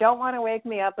myself, you don't want to wake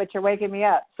me up, but you're waking me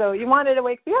up. So you wanted to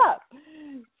wake me up.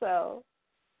 So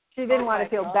she didn't want to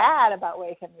feel bad about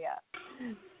waking me up.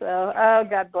 So, oh,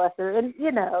 God bless her. And,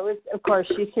 of course,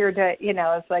 she's here to,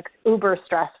 it's like uber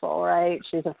stressful, right?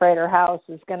 She's afraid her house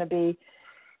is going to be,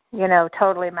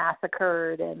 totally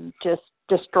massacred and just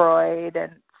destroyed.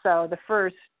 And so the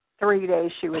first 3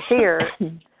 days she was here,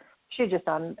 she just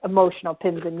on emotional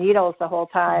pins and needles the whole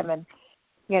time. And,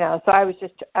 so I was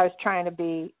trying to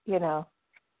be,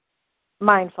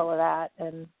 mindful of that.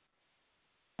 And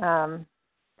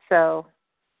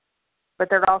but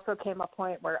there also came a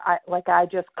point where I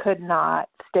just could not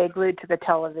stay glued to the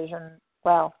television,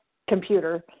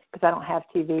 computer, because I don't have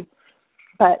TV.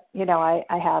 But,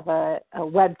 I have a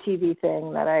web TV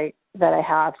thing that I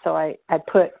have, so I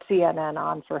put CNN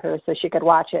on for her so she could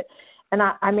watch it. And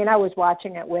I was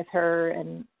watching it with her,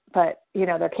 but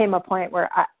there came a point where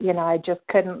I just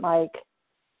couldn't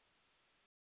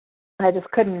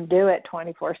do it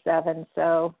 24/7.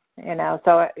 So,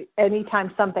 so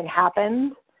anytime something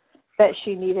happened that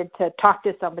she needed to talk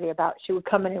to somebody about, she would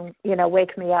come in and,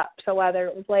 wake me up. So whether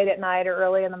it was late at night or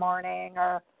early in the morning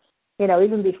or,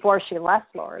 even before she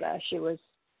left Florida, she was,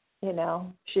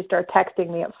 she started texting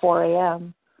me at 4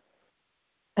 a.m.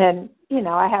 And,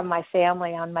 I have my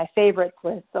family on my favorites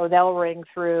list, so they'll ring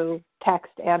through,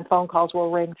 text and phone calls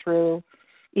will ring through,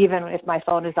 even if my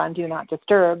phone is on Do Not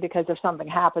Disturb, because if something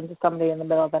happens to somebody in the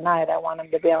middle of the night, I want them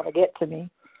to be able to get to me.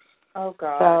 Oh,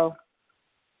 God.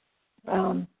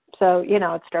 So,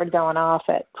 it started going off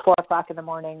at 4 o'clock in the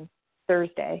morning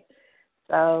Thursday,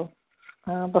 so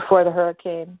before the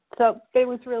hurricane. So it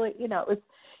was really, it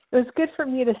was good for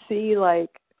me to see,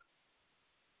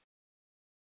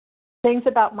 things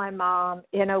about my mom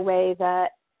in a way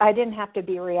that I didn't have to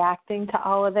be reacting to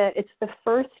all of it. It's the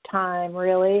first time,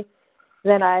 really,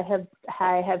 that I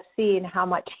have seen how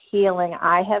much healing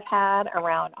I have had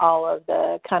around all of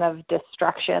the kind of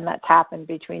destruction that's happened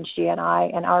between she and I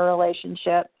and our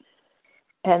relationship.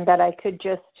 And that I could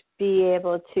just be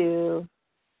able to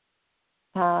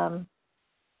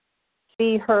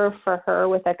see her for her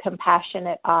with a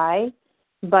compassionate eye,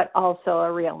 but also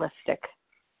a realistic,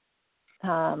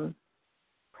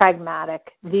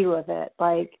 pragmatic view of it.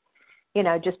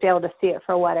 Just be able to see it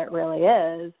for what it really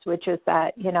is, which is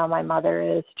that, my mother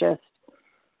is just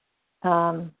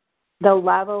the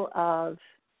level of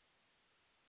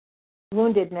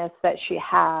woundedness that she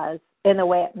has in the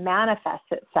way it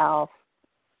manifests itself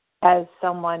as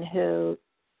someone who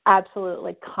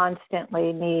absolutely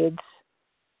constantly needs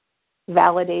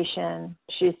validation.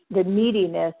 The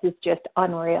neediness is just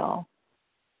unreal.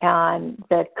 And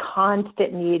the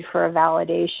constant need for a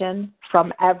validation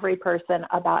from every person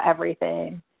about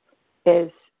everything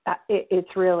it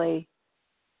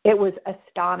was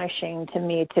astonishing to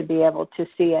me to be able to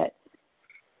see it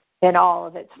in all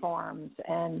of its forms.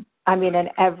 And in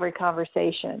every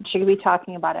conversation, she could be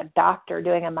talking about a doctor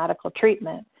doing a medical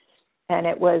treatment. And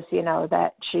it was,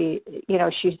 that she's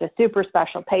a super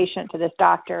special patient to this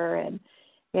doctor, and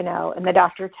the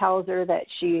doctor tells her that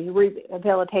she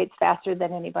rehabilitates faster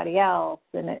than anybody else.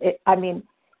 And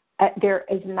there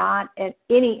is not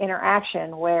any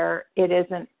interaction where it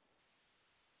isn't,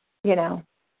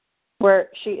 where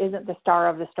she isn't the star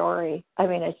of the story.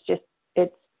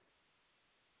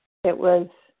 It was,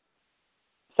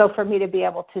 so for me to be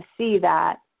able to see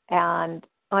that and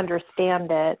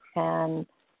understand it and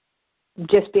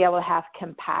just be able to have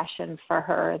compassion for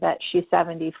her that she's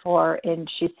 74 and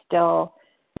she still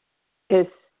is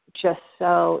just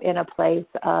so in a place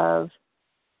of,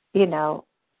 you know,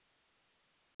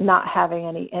 not having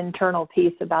any internal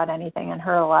peace about anything in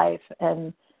her life,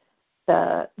 and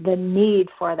the need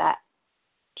for that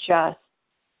just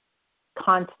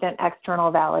constant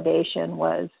external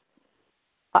validation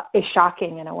is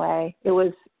shocking in a way. It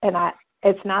was, and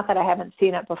it's not that I haven't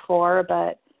seen it before,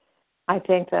 but I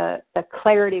think the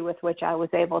clarity with which I was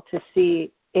able to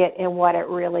see it in what it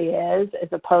really is, as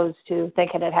opposed to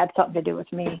thinking it had something to do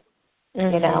with me,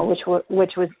 you know,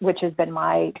 which has been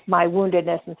my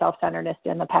woundedness and self-centeredness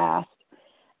in the past.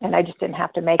 And I just didn't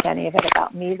have to make any of it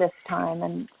about me this time.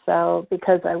 And so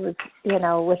because I was, you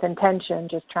know, with intention,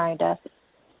 just trying to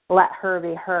let her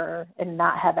be her and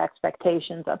not have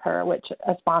expectations of her, which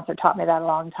a sponsor taught me that a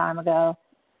long time ago.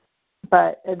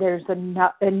 But there's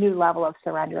a new level of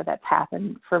surrender that's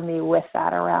happened for me with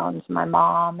that around my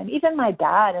mom and even my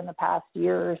dad in the past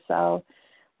year or so,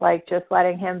 like just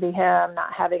letting him be him,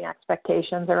 not having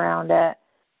expectations around it.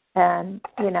 And,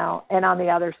 you know, and on the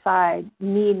other side,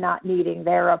 me not needing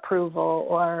their approval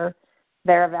or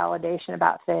their validation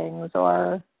about things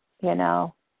or, you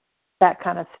know, that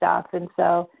kind of stuff. And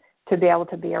so to be able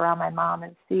to be around my mom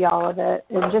and see all of it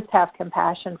and just have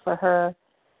compassion for her.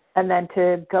 And then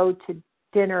to go to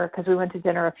dinner, because we went to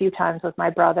dinner a few times with my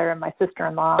brother and my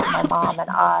sister-in-law, my mom and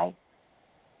I,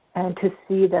 and to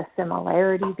see the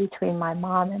similarity between my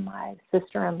mom and my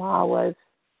sister-in-law was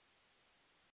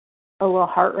a little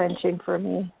heart-wrenching for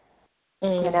me,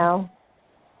 you know,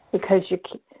 because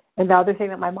and the other thing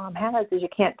that my mom has is you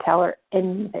can't tell her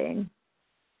anything,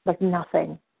 like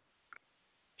nothing.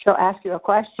 She'll ask you a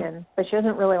question, but she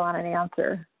doesn't really want an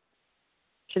answer.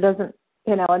 She doesn't,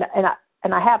 you know,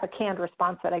 and I have a canned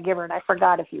response that I give her, and I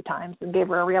forgot a few times and gave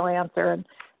her a real answer, and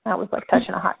that was like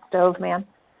touching a hot stove, man.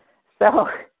 So,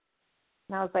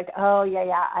 and I was like, oh,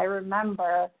 yeah, I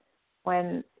remember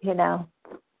when, you know,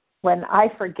 when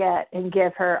I forget and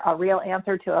give her a real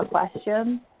answer to a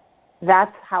question,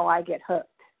 that's how I get hooked.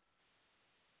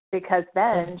 Because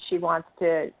then she wants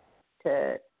to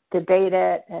debate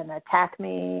it and attack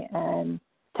me and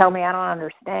tell me I don't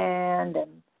understand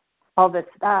and all this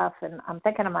stuff. And I'm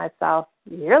thinking to myself,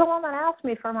 you're the one that asked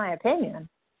me for my opinion.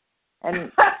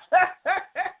 And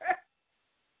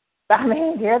I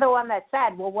mean, you're the one that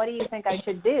said, well, what do you think I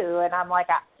should do? And I'm like,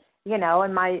 you know,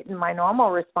 and my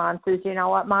normal response is, you know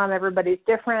what, Mom, everybody's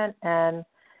different. And,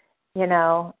 you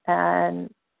know,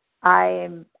 and I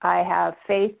have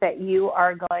faith that you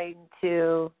are going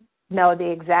to know the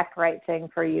exact right thing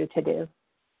for you to do.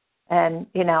 And,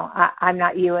 you know, I'm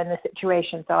not you in the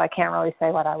situation, so I can't really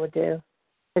say what I would do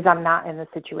because I'm not in the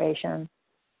situation.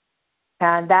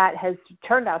 And that has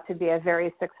turned out to be a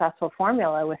very successful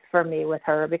formula for me with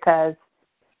her, because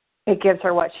it gives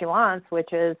her what she wants,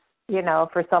 which is, you know,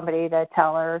 for somebody to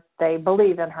tell her they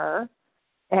believe in her.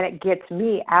 And it gets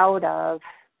me out of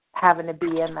having to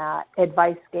be in that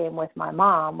advice game with my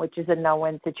mom, which is a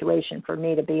no-win situation for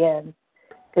me to be in,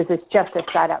 because it's just a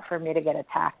setup for me to get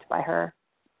attacked by her.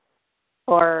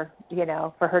 Or, you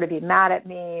know, for her to be mad at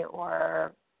me,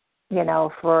 or, you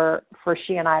know, for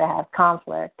she and I to have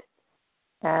conflict.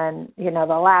 And, you know,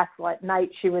 the last night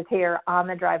she was here on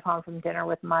the drive home from dinner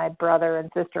with my brother and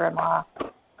sister-in-law,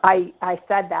 I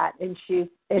said that, and she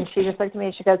just looked at me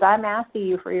and she goes, I'm asking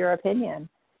you for your opinion,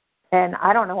 and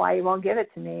I don't know why you won't give it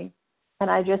to me. And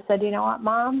I just said, you know what,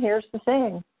 Mom, here's the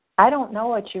thing. I don't know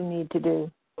what you need to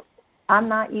do. I'm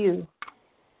not you.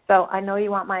 So I know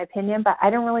you want my opinion, but I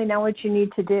don't really know what you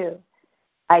need to do.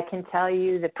 I can tell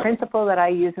you the principle that I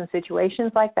use in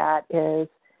situations like that is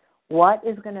what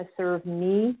is going to serve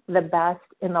me the best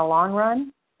in the long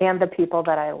run and the people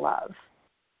that I love.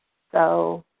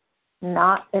 So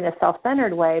not in a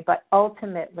self-centered way, but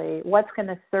ultimately what's going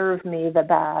to serve me the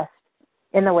best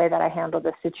in the way that I handle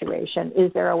this situation.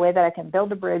 Is there a way that I can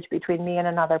build a bridge between me and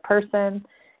another person?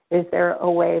 Is there a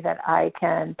way that I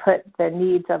can put the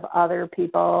needs of other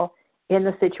people in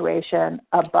the situation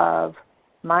above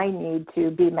my need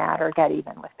to be mad or get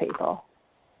even with people?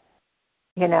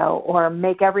 You know, or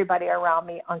make everybody around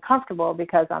me uncomfortable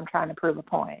because I'm trying to prove a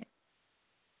point.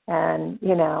 And,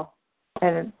 you know,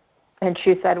 and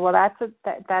she said, well,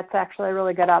 that's actually a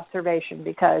really good observation,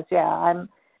 because, yeah, I'm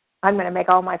going to make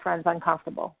all my friends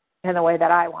uncomfortable in the way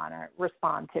that I want to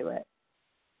respond to it.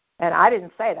 And I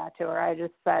didn't say that to her. I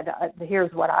just said,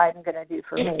 here's what I'm going to do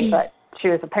for me. But she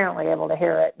was apparently able to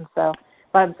hear it. And so,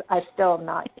 but I'm still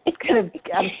not going to,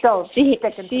 I'm still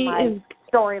sticking to my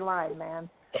storyline, man.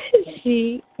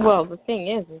 The thing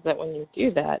is that when you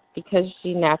do that, because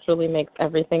she naturally makes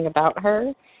everything about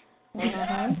her,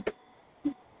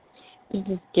 you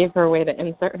just give her a way to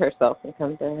insert herself and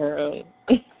come to her own.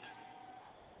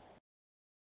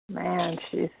 Man,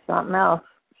 she's something else.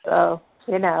 So,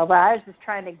 but I was just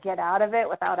trying to get out of it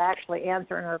without actually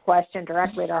answering her question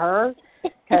directly to her,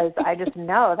 because I just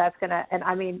know that's going to, and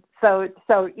I mean, so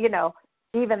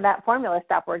even that formula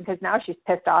stopped working, because now she's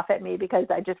pissed off at me because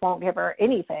I just won't give her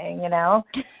anything, And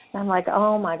I'm like,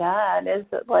 oh my God,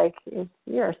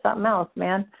 you're something else,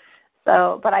 man.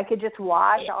 So, but I could just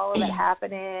watch all of it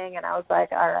happening, and I was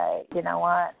like, all right, you know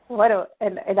what?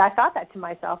 And I thought that to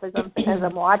myself as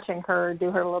I'm watching her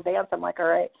do her little dance. I'm like, all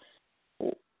right,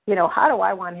 how do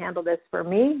I want to handle this for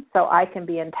me so I can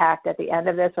be intact at the end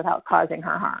of this without causing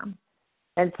her harm?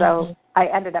 And so I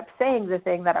ended up saying the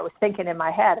thing that I was thinking in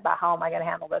my head about how am I going to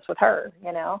handle this with her,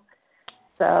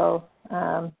 So,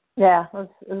 it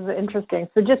was interesting.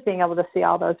 So just being able to see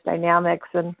all those dynamics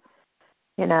and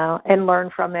learn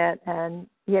from it. And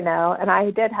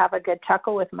I did have a good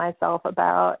chuckle with myself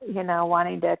about,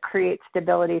 wanting to create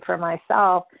stability for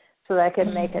myself so that I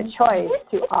could make a choice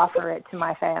to offer it to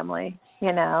my family,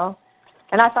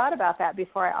 And I thought about that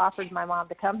before I offered my mom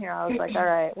to come here. I was like, all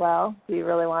right, well, do you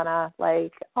really want to,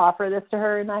 offer this to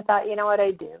her? And I thought, you know what,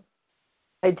 I do.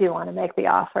 I do want to make the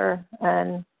offer.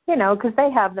 And, because they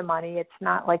have the money. It's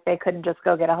not like they couldn't just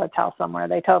go get a hotel somewhere.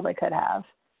 They totally could have.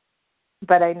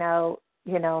 But I know,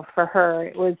 for her,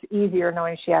 it was easier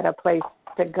knowing she had a place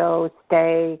to go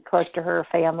stay close to her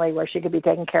family where she could be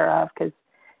taken care of, because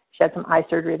she had some eye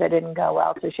surgery that didn't go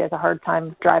well, so she has a hard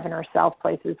time driving herself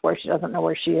places where she doesn't know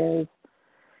where she is.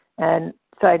 And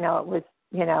so I know it was,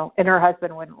 and her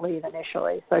husband wouldn't leave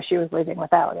initially, so she was leaving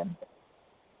without him.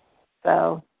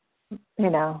 So,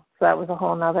 so that was a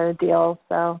whole nother deal.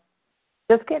 So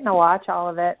just getting to watch all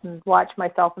of it and watch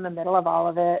myself in the middle of all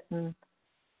of it.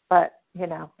 But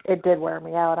it did wear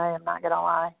me out. I am not going to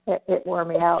lie. It wore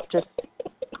me out. Just,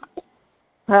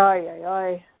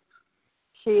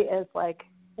 she is like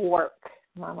work,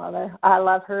 my mother. I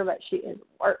love her, but she is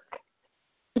work.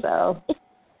 So,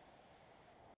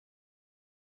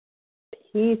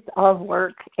 piece of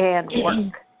work and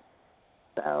work.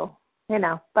 So,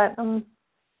 but I'm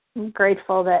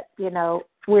grateful that, she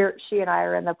and I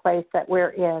are in the place that we're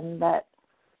in, that,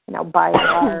 by and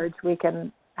large, we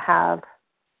can have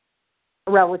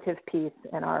relative peace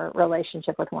in our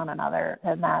relationship with one another,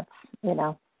 and that's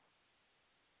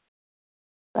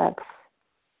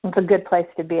it's a good place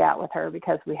to be at with her,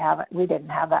 because we didn't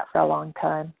have that for a long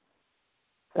time.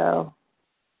 So,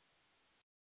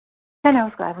 and I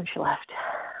was glad when she left.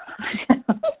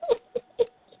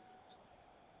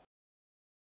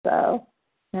 So,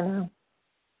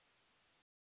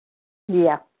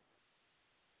 yeah.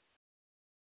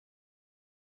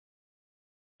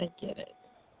 I get it.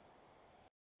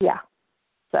 Yeah.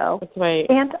 So that's why.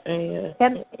 And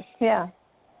yeah,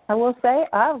 I will say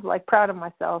I was proud of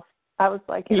myself. I was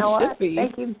like, you know what?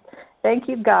 Thank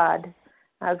you, God.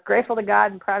 I was grateful to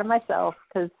God and proud of myself,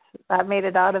 because I made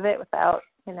it out of it without,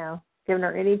 giving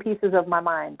her any pieces of my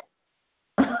mind.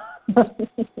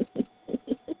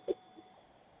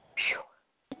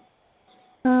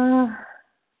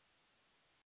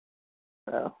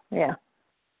 So yeah,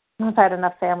 I've had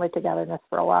enough family togetherness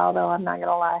for a while, though. I'm not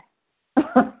gonna lie.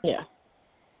 Yeah,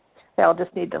 they all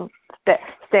just need to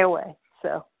stay away.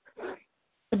 So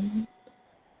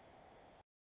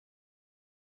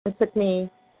it took me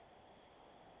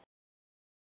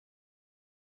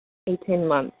 18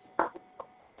 months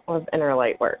of inner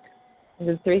light work. I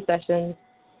did 3 sessions,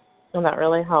 and that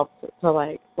really helped to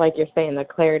like you're saying, the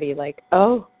clarity,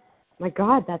 oh my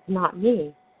God, that's not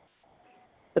me.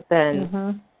 But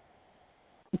then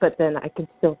I could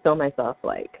still feel myself,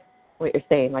 what you're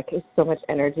saying, it's so much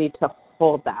energy to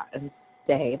hold that and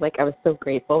stay. I was so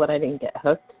grateful that I didn't get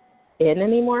hooked in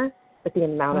anymore with the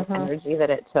amount of energy that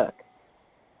it took.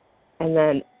 And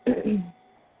then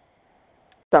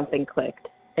something clicked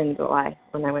in July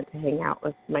when I went to hang out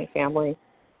with my family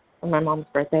on my mom's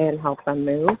birthday and help them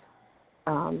move,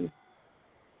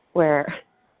 where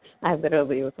I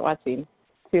literally was watching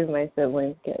 2 of my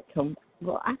siblings get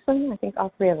I think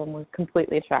all 3 of them were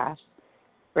completely trashed,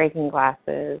 breaking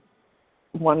glasses.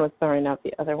 One was throwing up,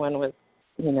 the other one was,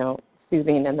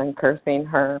 soothing and then cursing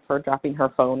her for dropping her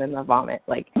phone in the vomit.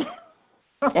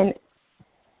 And,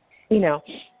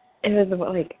 it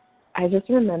was I just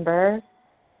remember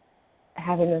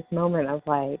having this moment of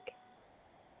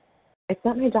it's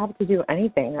not my job to do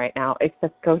anything right now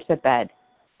except go to bed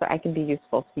so I can be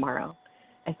useful tomorrow.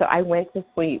 And so I went to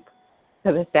sleep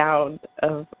to the sound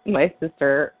of my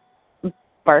sister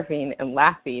barfing and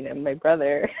laughing, and my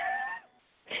brother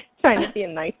trying to be a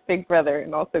nice big brother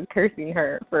and also cursing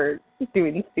her for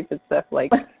doing stupid stuff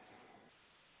like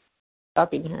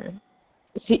stopping her.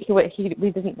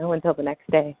 We didn't know until the next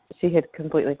day. She had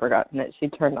completely forgotten that she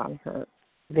turned on her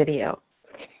video.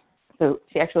 So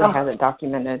she actually has it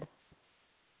documented.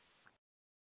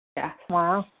 Yeah.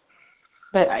 Wow.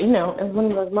 But, it was one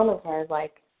of those moments where I was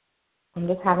like, I'm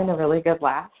just having a really good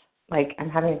laugh. Like, I'm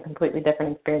having a completely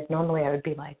different experience. Normally I would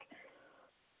be like,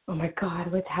 oh, my God,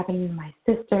 what's happening to my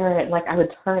sister? And, like, I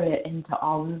would turn it into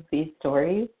all of these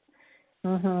stories.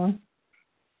 Mhm.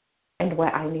 And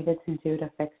what I needed to do to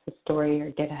fix the story or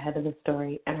get ahead of the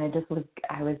story. And I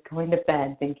was going to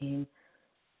bed thinking,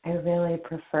 I really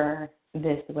prefer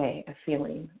this way of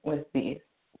feeling with these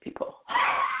people.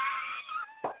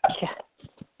 Yeah.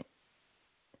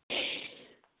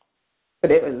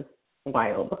 But it was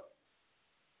wild.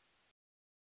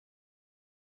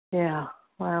 Yeah.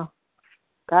 Well,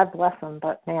 God bless them,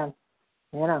 but man,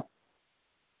 like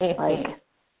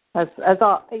as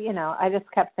all, I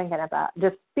just kept thinking about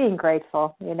just being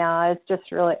grateful. I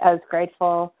was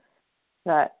grateful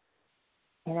that,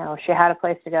 she had a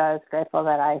place to go. I was grateful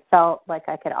that I felt like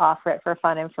I could offer it for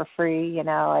fun and for free.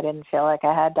 I didn't feel like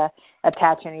I had to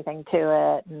attach anything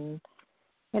to it. And,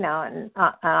 and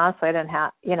honestly,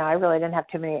 I really didn't have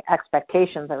too many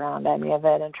expectations around any of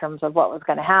it in terms of what was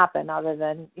going to happen other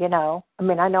than, I know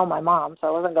my mom, so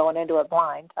I wasn't going into it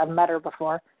blind. I've met her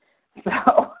before.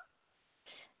 So,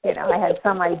 I had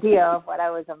some idea of what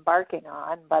I was embarking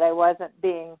on, but I wasn't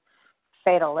being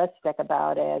fatalistic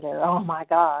about it or, oh, my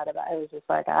God. I was just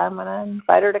like, I'm going to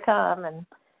invite her to come and,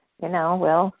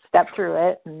 we'll step through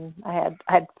it. And I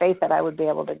had faith that I would be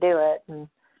able to do it. And,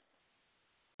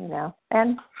 I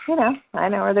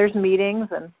know where there's meetings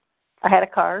and I had a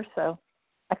car, so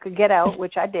I could get out,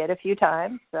 which I did a few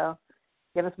times. So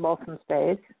give us both some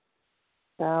space.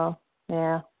 So,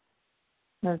 yeah,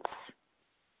 it's,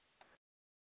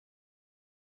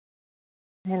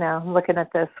 looking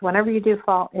at this, whenever you do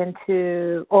fall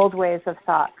into old ways of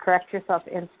thought, correct yourself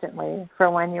instantly. For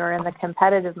when you're in the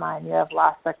competitive mind, you have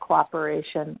lost the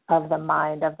cooperation of the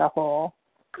mind of the whole.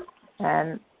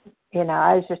 And,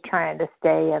 I was just trying to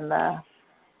stay in the,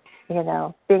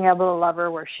 being able to love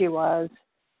her where she was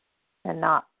and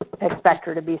not expect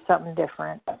her to be something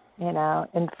different,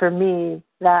 And for me,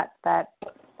 that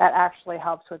actually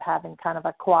helps with having kind of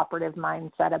a cooperative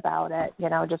mindset about it,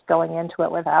 just going into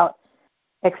it without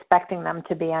expecting them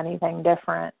to be anything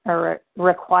different or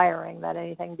requiring that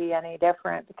anything be any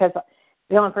different, because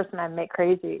the only person I make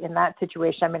crazy in that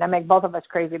situation, I make both of us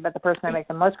crazy, but the person I make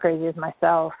the most crazy is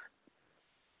myself.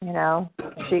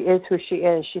 She is who she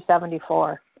is. She's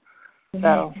 74.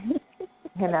 So,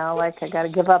 like I got to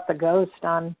give up the ghost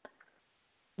on,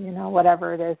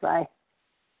 whatever it is I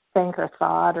think or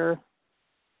thought or,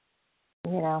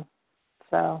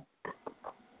 so.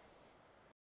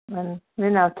 And,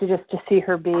 to see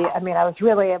her be, I was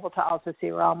really able to also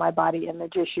see where all my body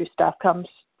image issue stuff comes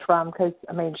from because,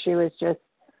 she was just,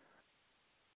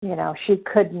 she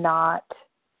could not,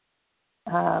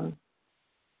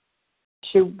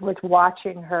 she was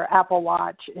watching her Apple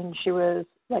Watch and she was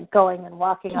like going and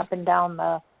walking up and down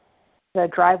the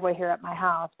driveway here at my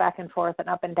house, back and forth and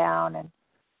up and down. And,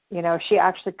 she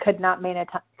actually could not maintain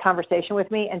a conversation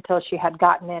with me until she had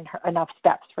gotten in enough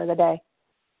steps for the day.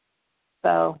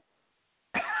 So,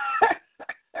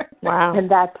 wow. And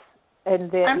the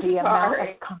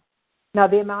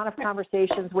amount of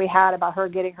conversations we had about her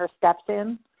getting her steps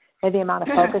in and the amount of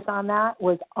focus on that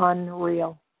was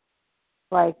unreal.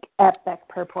 Like epic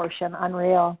proportion,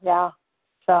 unreal. Yeah.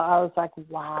 So I was like,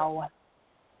 wow.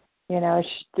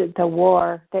 The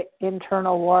war, the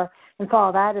internal war. And so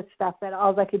all that is stuff that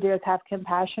all I could do is have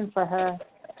compassion for her.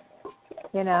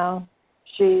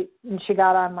 She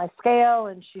got on my scale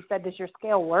and she said, does your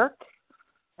scale work?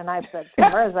 And I said,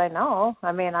 as far as I know, I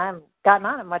haven't gotten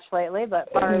on it much lately, but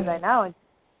as far as I know, and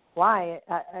why?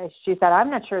 She said,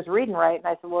 I'm not sure it's reading right. And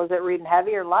I said, well, is it reading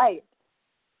heavy or light?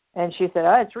 And she said,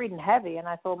 oh, it's reading heavy. And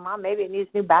I said, well, Mom, maybe it needs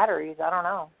new batteries. I don't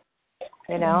know.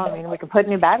 We could put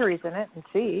new batteries in it and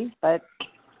see.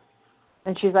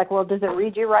 And she's like, well, does it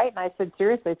read you right? And I said,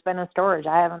 seriously, it's been in storage.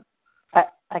 I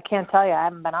can't tell you. I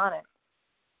haven't been on it.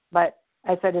 But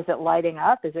I said, is it lighting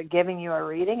up? Is it giving you a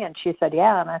reading? And she said,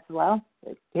 yeah. And I said, well,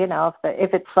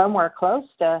 if it's somewhere close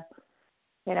to,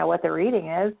 what the reading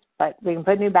is, but we can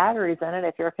put new batteries in it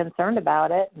if you're concerned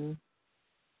about it. And,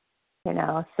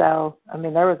 so,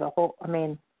 there was a whole,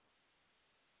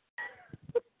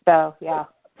 so, yeah.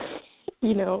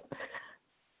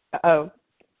 I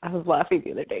was laughing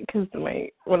the other day because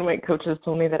one of my coaches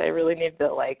told me that I really need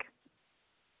to,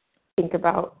 think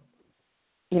about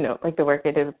like the work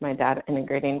I did with my dad,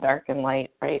 integrating dark and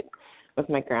light, right, with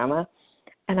my grandma.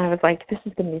 And I was like, this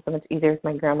is going to be so much easier with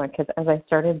my grandma, because as I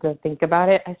started to think about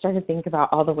it, I started to think about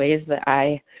all the ways that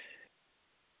I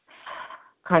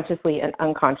consciously and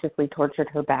unconsciously tortured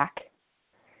her back.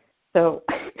 So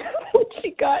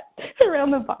she got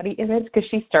around the body image, because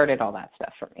she started all that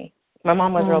stuff for me. My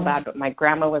mom was real bad, but my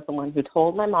grandma was the one who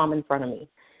told my mom in front of me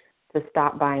to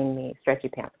stop buying me stretchy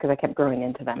pants, because I kept growing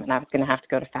into them, and I was going to have to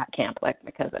go to fat camp like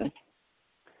my cousin.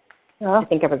 Oh. I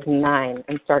think I was 9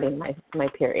 and starting my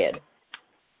period.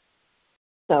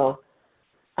 So,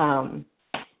 yeah,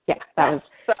 that was...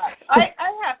 Sucks. I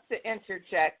have to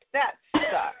interject. That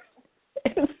sucks.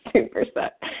 It super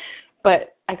sucked.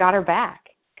 But I got her back,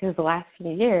 because the last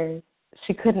few years,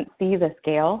 she couldn't see the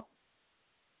scale.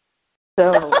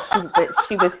 So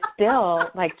she was still,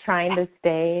 like, trying to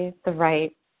stay the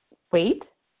right weight.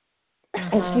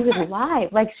 And she would lie.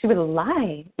 Like, she went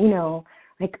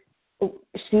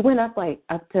up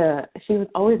she was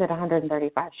always at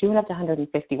 135. She went up to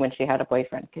 150 when she had a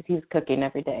boyfriend, because he was cooking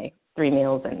every day, 3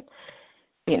 meals, and,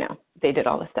 they did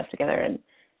all this stuff together.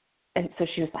 And so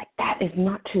she was like, that is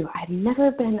not true. I've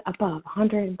never been above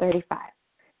 135.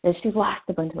 And she lost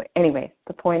a bunch of weight. Anyway,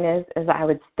 the point is I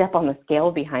would step on the scale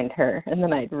behind her, and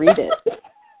then I'd read it.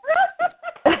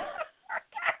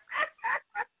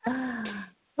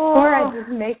 Or I'd just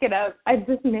make it up. I'd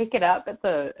just make it up at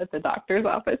the doctor's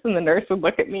office, and the nurse would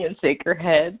look at me and shake her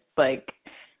head. I'm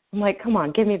like, come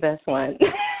on, give me this one.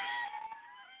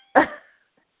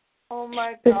 Oh,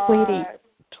 my God. This lady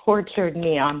tortured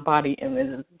me on body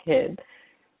image as a kid.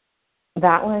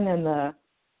 That one, and the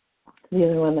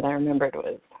other one that I remembered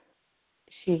was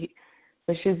she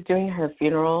was doing her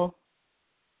funeral,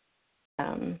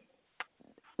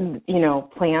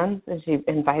 plans, and she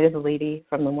invited the lady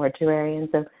from the mortuary, and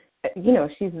so,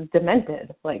 she's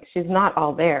demented. Like, she's not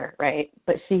all there, right?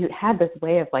 But she had this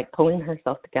way of, like, pulling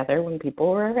herself together when people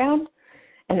were around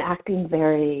and acting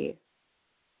very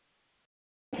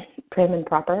prim and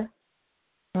proper.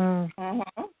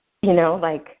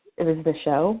 Like, it was the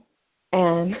show.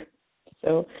 And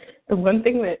so the one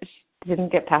thing that she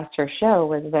didn't get past her show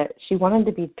was that she wanted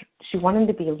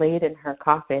to be laid in her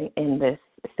coffin in this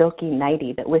silky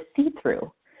nightie that was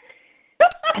see-through.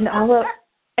 And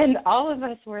all of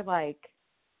us were like,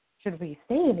 should we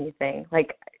say anything?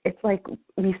 Like, it's like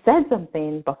we said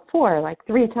something before, like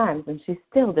 3 times, and she's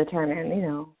still determined,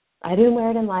 I didn't wear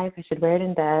it in life, I should wear it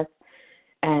in death,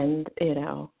 and,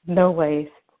 no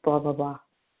waist, blah, blah, blah.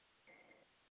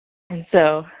 And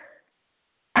so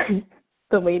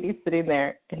the lady's sitting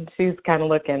there, and she's kind of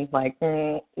looking like,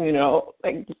 like,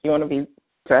 you want to be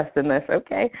dressed in this,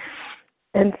 okay?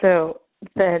 And so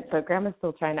Grandma's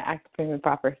still trying to act prim and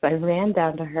proper. So I ran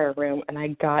down to her room, and I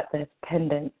got this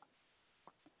pendant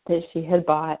that she had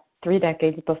bought 3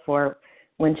 decades before,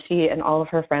 when she and all of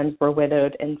her friends were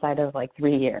widowed inside of,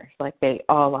 3 years. Like, they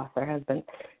all lost their husbands.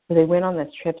 So they went on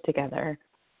this trip together,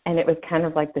 and it was kind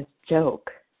of like this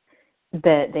joke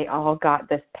that they all got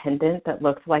this pendant that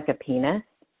looked like a penis.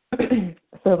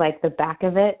 So, the back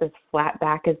of it, this flat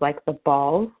back, is like the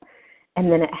balls, and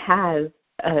then it has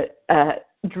a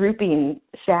drooping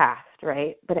shaft,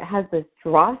 right? But it has this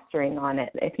drawstring on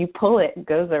it. If you pull it, it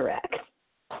goes erect.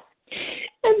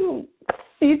 And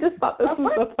she just thought this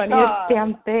was the funniest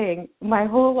damn thing my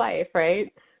whole life,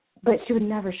 right? But she would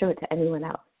never show it to anyone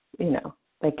else,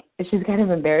 she's kind of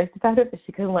embarrassed about it, but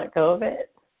she couldn't let go of it.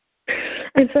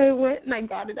 And so I went and I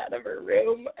got it out of her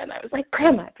room, and I was like,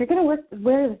 Grandma, if you're going to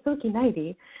wear the silky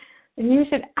nightie, you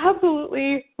should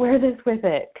absolutely wear this with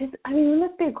it. Because, it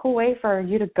must be a cool way for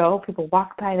you to go. People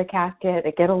walk by the casket,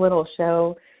 they get a little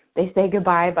show, they say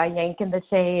goodbye by yanking the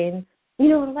chain.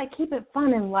 Keep it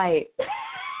fun and light.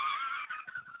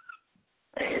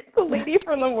 The lady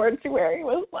from the mortuary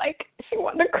was like, she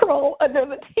wanted to crawl under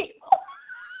the table.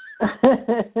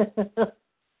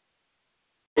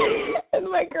 And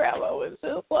my grandma was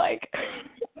just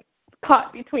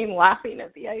caught between laughing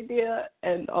at the idea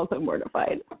and also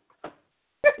mortified.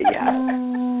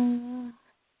 Yeah.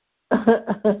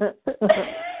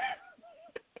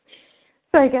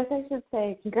 So I guess I should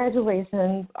say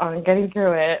congratulations on getting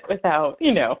through it without,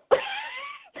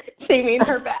 shaming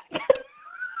her back.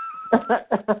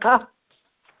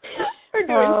 Or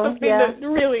doing something that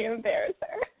really embarrassed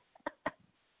her.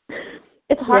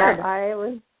 It's hard.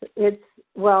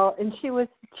 Yeah, and she was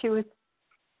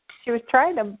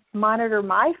trying to monitor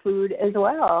my food as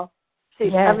well. She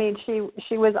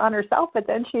was on herself, but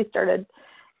then she started,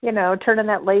 turning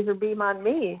that laser beam on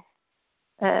me,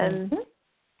 and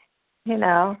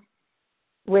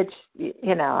which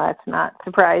that's not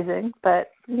surprising,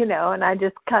 but and I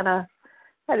just kind of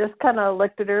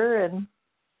looked at her, and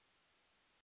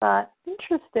thought,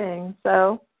 interesting.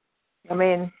 So, I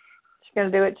mean, she's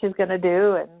going to do what she's going to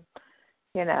do, and,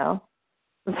 so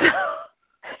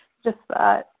just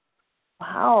thought,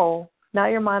 wow, now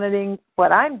you're monitoring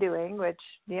what I'm doing, which,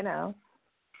 it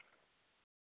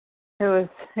was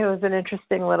an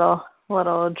interesting little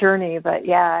journey. But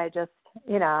yeah, I just,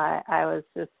 I was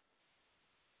just,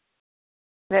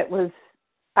 it was,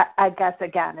 I guess,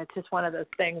 again, it's just one of those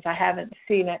things. I haven't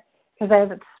seen it because I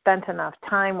haven't spent enough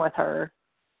time with her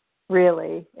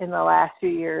really in the last few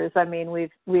years. I mean,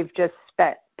 we've just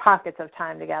spent pockets of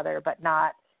time together, but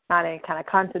not any kind of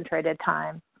concentrated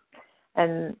time.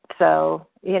 And so,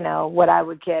 what I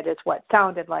would get is what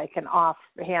sounded like an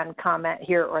offhand comment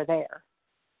here or there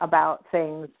about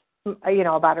things,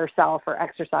 about herself or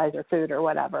exercise or food or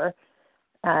whatever.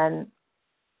 And,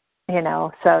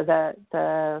 so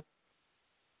the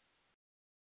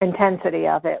intensity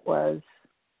of it was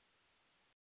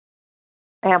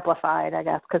amplified, I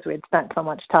guess, because we had spent so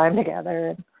much time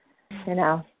together. And,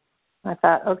 I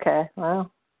thought, okay, well,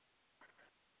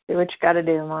 do what you got to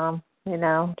do, Mom.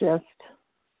 Just,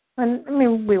 and I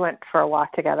mean, we went for a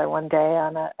walk together one day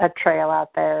on a trail out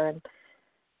there, and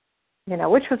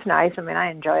which was nice. I mean,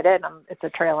 I enjoyed it. It's a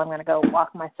trail I'm going to go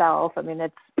walk myself. I mean,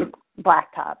 it's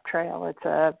blacktop trail.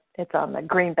 It's on the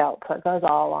green belt, so it goes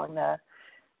all along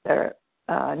the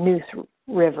Neuse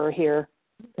River here,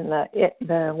 and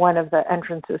the one of the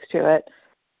entrances to it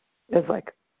is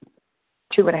like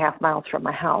 2.5 miles from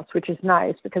my house, which is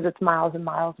nice because it's miles and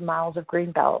miles and miles of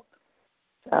green belt.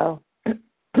 So,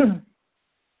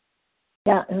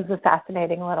 yeah, it was a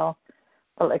fascinating little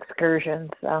excursion.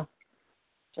 So,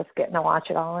 just getting to watch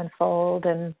it all unfold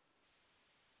and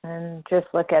just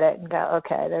look at it and go,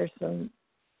 okay, there's some,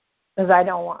 because I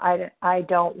don't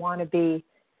want to be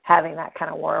having that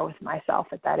kind of war with myself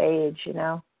at that age.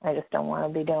 I just don't want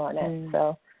to be doing it.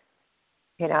 So,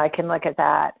 I can look at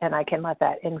that and I can let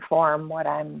that inform what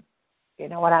I'm going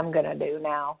to do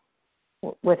now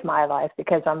with my life,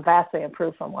 because I'm vastly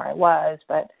improved from where I was,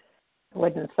 but I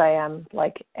wouldn't say I'm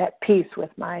like at peace with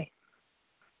my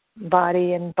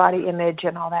body and body image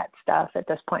and all that stuff at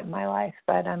this point in my life.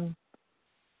 But I'm,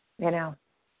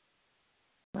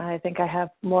 I think I have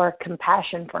more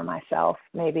compassion for myself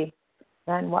maybe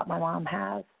than what my mom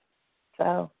has.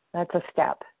 So that's a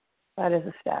step. That is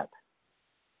a step.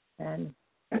 And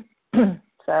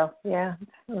so, yeah,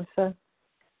 it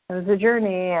was a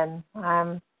journey, and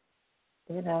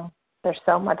there's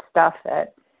so much stuff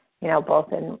that,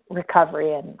 both in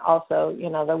recovery and also,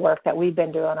 the work that we've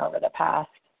been doing over the past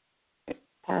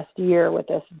year with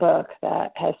this book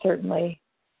that has certainly,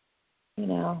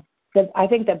 I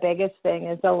think the biggest thing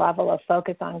is the level of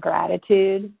focus on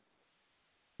gratitude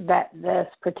that this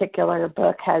particular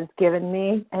book has given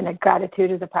me. And gratitude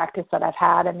is a practice that I've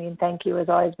had. I mean, thank you has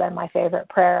always been my favorite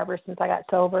prayer ever since I got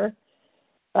sober.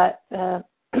 But the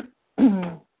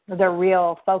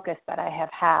real focus that I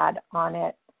have had on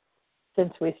it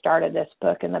since we started this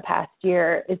book in the past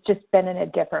year, it's just been in a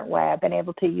different way. I've been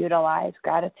able to utilize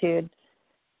gratitude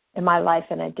in my life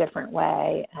in a different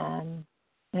way. And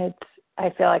I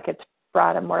feel like it's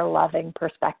brought a more loving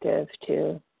perspective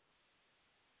to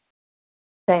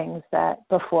things that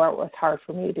before it was hard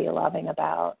for me to be loving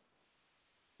about.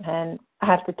 And I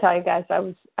have to tell you guys, I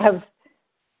was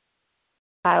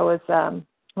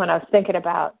when I was thinking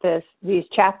about these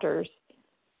chapters,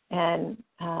 and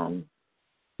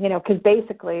because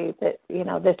basically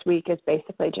this week is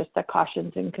basically just the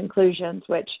cautions and conclusions,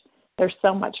 which there's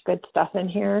so much good stuff in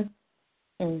here.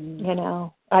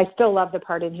 I still love the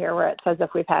part in here where it says if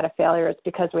we've had a failure, it's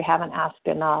because we haven't asked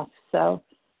enough. So,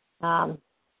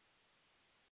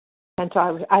 and so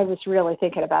I was really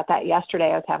thinking about that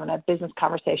yesterday. I was having a business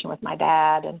conversation with my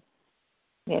dad, and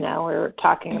we were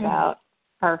talking about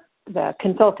the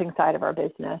consulting side of our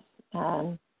business,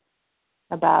 and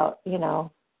about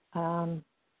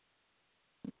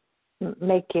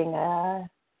making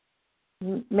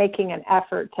an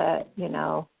effort to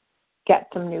get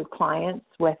some new clients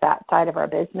with that side of our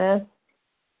business,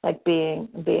 like being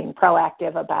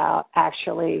proactive about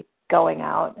actually going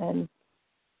out and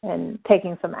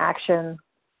taking some action.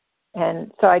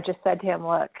 And so I just said to him,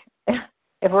 look,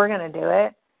 if we're going to do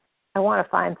it, I want to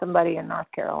find somebody in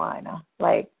North Carolina.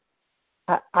 Like,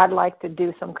 I'd like to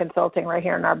do some consulting right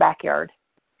here in our backyard.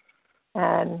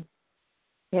 And,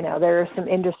 there are some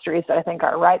industries that I think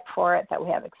are ripe for it, that we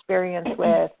have experience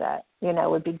with, that,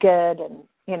 would be good. And,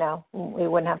 we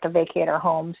wouldn't have to vacate our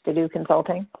homes to do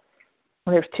consulting.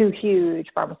 And there's 2 huge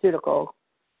pharmaceutical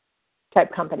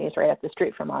type companies right up the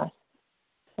street from us.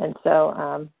 And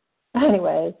so,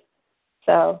 anyways,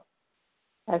 so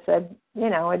I said,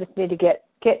 I just need to get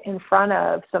get in front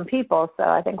of some people. So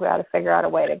I think we ought to figure out a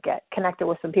way to get connected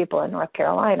with some people in North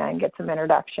Carolina and get some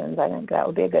introductions. I think that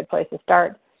would be a good place to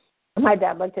start. And my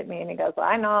dad looked at me and he goes, well,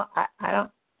 I know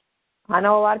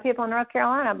a lot of people in North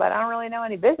Carolina, but I don't really know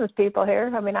any business people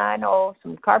here. I mean, I know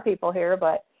some car people here,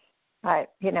 but I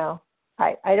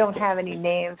don't have any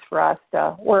names for us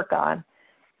to work on.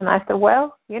 And I said,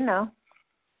 well,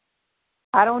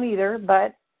 I don't either,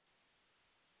 but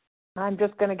I'm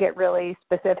just going to get really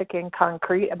specific and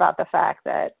concrete about the fact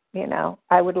that,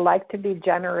 I would like to be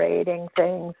generating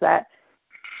things that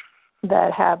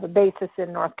have a basis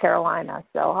in North Carolina.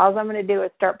 So all I'm going to do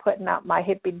is start putting out my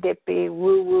hippy-dippy,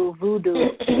 woo-woo, voodoo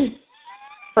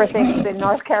for things in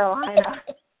North Carolina.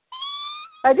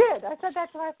 I did. I said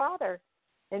that to my father.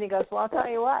 And he goes, well, I'll tell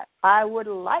you what, I would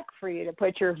like for you to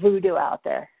put your voodoo out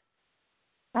there.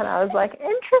 And I was like,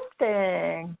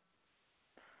 interesting.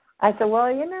 I said, well,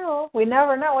 we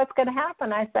never know what's going to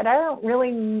happen. I said,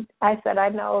 I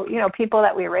know, people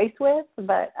that we race with,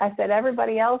 but I said,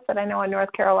 everybody else that I know in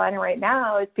North Carolina right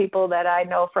now is people that I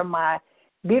know from my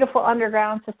beautiful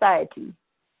underground society.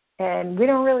 And we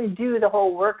don't really do the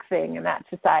whole work thing in that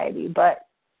society, but,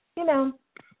 who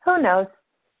knows?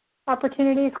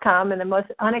 Opportunities come in the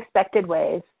most unexpected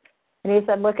ways. And he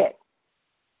said, look,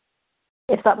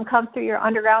 if something comes through your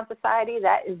underground society,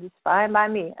 that is fine by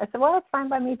me. I said, well, it's fine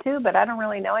by me too, but I don't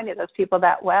really know any of those people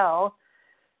that well,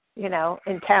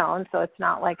 in town. So it's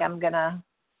not like I'm going to,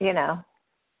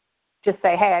 just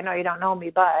say, hey, I know you don't know me,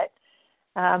 but.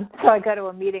 So I go to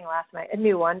a meeting last night, a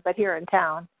new one, but here in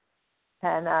town.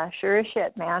 And sure as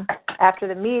shit, man, after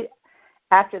the meeting,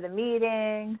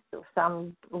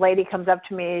 some lady comes up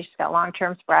to me. She's got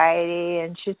long-term sobriety,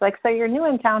 and she's like, so you're new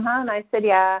in town, huh? And I said,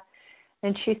 yeah.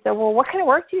 And she said, well, what kind of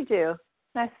work do you do?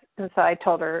 And so I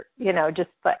told her,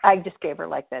 I just gave her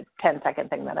like the 10-second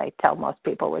thing that I tell most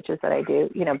people, which is that I do,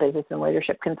 business and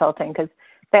leadership consulting, because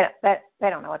they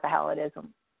don't know what the hell it is.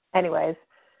 Anyways,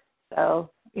 so,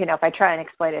 if I try and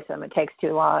explain it to them, it takes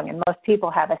too long. And most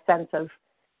people have a sense of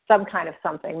some kind of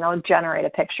something. They'll generate a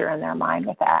picture in their mind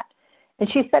with that.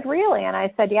 And she said, really? And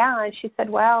I said, yeah. And she said,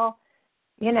 well,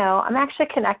 I'm actually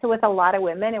connected with a lot of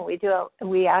women, and we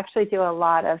actually do a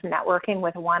lot of networking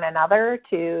with one another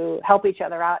to help each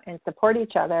other out and support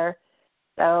each other.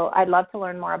 So I'd love to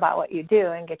learn more about what you do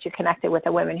and get you connected with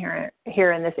the women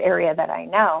here in this area that I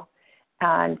know,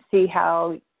 and see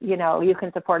how, you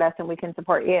can support us and we can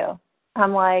support you.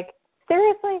 I'm like,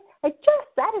 seriously? I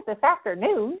just said it this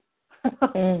afternoon.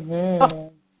 Mm-hmm.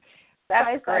 That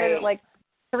I started at like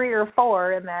 3 or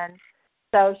 4, and then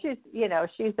so she is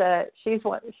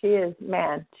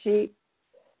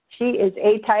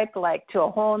A-type, like to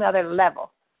a whole nother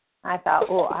level. I thought,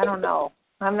 oh, I don't know,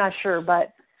 I'm not sure,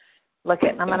 but I'm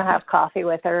going to have coffee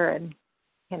with her, and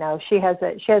she has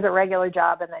a regular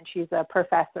job, and then she's a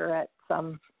professor at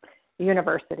some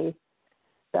university.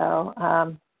 So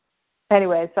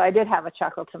anyway, so I did have a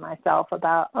chuckle to myself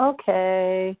about,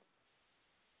 okay,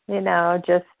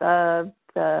 just the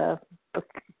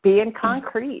being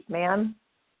concrete, man.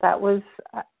 That was,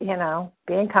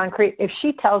 being concrete. If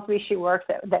she tells me she works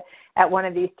at one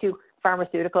of these 2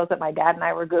 pharmaceuticals that my dad and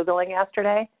I were Googling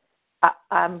yesterday,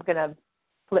 I'm going to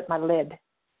flip my lid.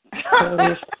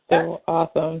 That is so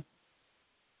awesome.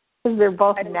 Because they're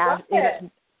both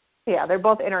they're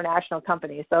both international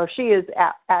companies. So if she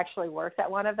actually works at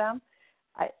one of them,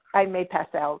 I may pass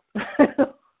out.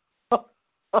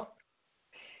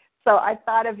 So I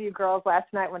thought of you girls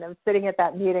last night when I was sitting at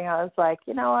that meeting. I was like,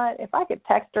 you know what? If I could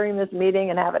text during this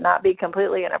meeting and have it not be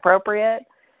completely inappropriate,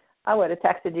 I would have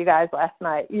texted you guys last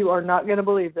night. You are not going to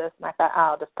believe this. And I thought,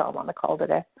 I'll just tell them on the call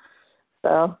today.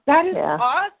 So that is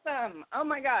awesome. Oh,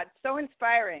 my God. So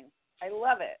inspiring. I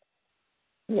love it.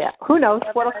 Yeah. Who knows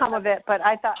what'll come of it. But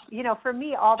I thought, for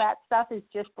me, all that stuff is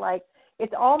just like,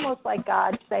 it's almost like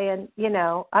God saying,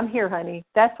 I'm here, honey.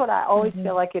 That's what I always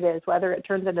feel like it is, whether it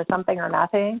turns into something or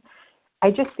nothing.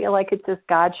 I just feel like it's this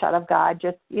God shot of God,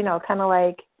 just, kind of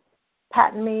like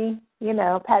patting me on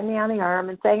the arm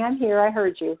and saying, I'm here, I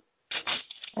heard you.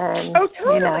 And, oh,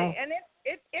 totally. And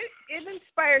it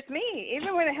inspires me,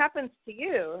 even when it happens to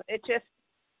you. It just,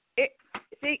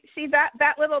 see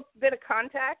that little bit of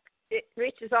contact, it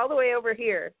reaches all the way over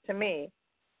here to me.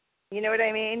 You know what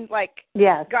I mean? Like,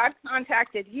 yes. God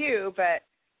contacted you, but,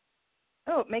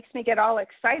 it makes me get all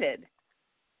excited.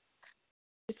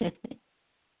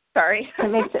 Sorry. It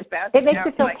makes it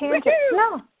feel like, tangible. Woo-hoo!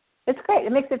 No, it's great.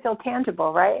 It makes it feel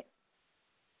tangible, right?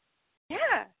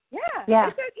 Yeah. Yeah. Yeah.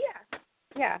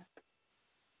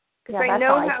 Because Yeah, I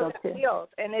know how feel that too. feels,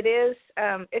 and it is,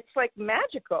 it's like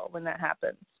magical when that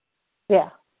happens. Yeah.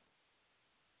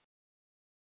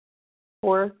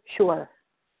 For sure.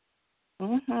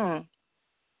 Mhm.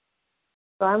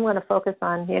 So I'm going to focus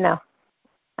on,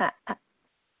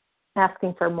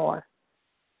 asking for more.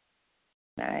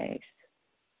 Nice.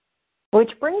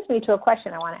 Which brings me to a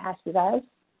question I want to ask you guys.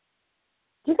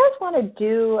 Do you guys want to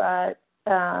do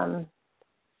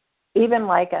even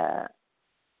like a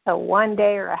 1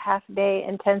 day or a half day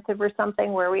intensive or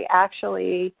something where we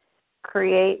actually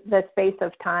create the space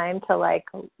of time to like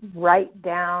write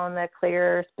down the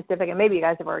clear, specific, and maybe you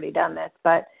guys have already done this,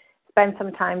 but spend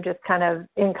some time just kind of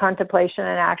in contemplation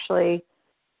and actually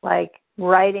like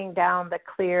writing down the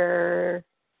clear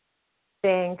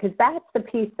thing, because that's the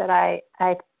piece that I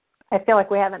feel like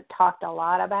we haven't talked a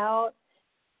lot about.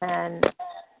 And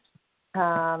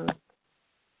I'm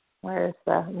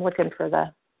looking for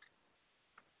the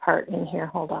part in here.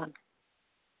 Hold on.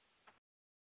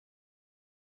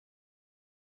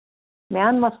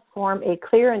 Man must form a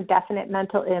clear and definite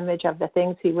mental image of the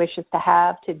things he wishes to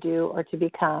have, to do, or to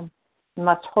become. He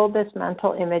must hold this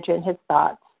mental image in his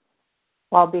thoughts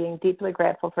while being deeply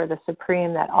grateful for the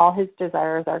Supreme that all his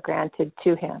desires are granted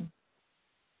to him.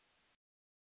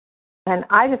 And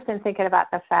I've just been thinking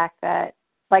about the fact that,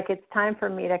 like, it's time for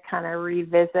me to kind of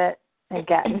revisit and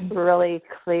get really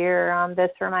clear on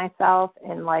this for myself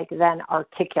and, like, then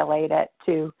articulate it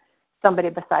to somebody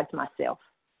besides myself.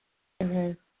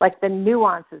 Mm-hmm. Like the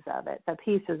nuances of it, the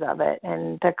pieces of it,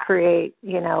 and to create,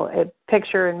 a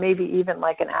picture and maybe even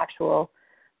like an actual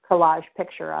collage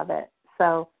picture of it.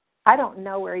 So I don't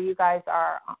know where you guys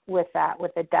are with that,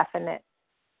 with the definite,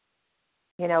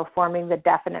 forming the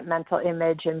definite mental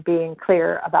image and being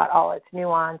clear about all its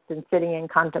nuance and sitting in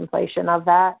contemplation of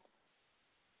that.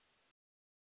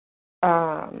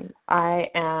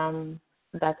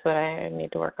 That's what I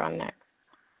need to work on next.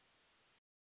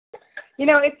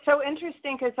 It's so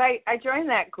interesting because I joined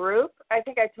that group. I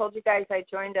think I told you guys I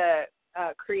joined a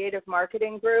creative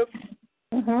marketing group.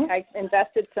 Mm-hmm. I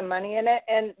invested some money in it,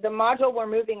 and the module we're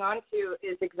moving on to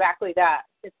is exactly that.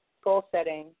 It's goal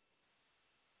setting.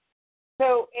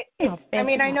 So,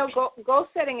 I know goal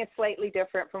setting is slightly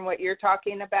different from what you're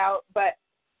talking about, but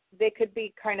they could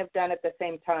be kind of done at the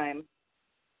same time.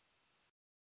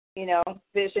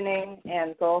 Visioning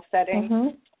and goal setting.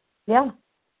 Mm-hmm. Yeah.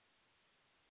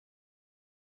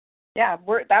 Yeah,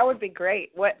 that would be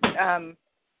great.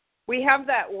 We have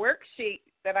that worksheet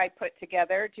that I put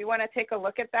together. Do you want to take a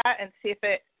look at that and see if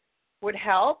it would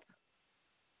help?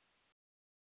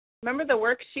 Remember the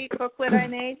worksheet booklet I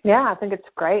made? Yeah, I think it's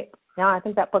great. Yeah, I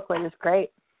think that booklet is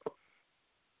great.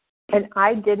 And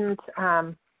I didn't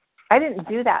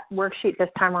do that worksheet this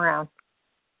time around.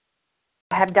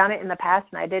 I have done it in the past,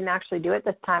 and I didn't actually do it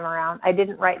this time around. I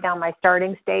didn't write down my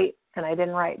starting state, and I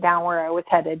didn't write down where I was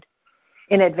headed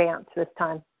in advance this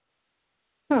time.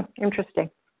 Interesting.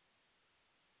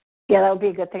 Yeah, that would be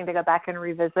a good thing to go back and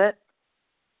revisit.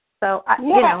 So, I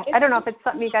don't know if it's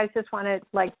something you guys just want to,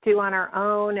 like, do on our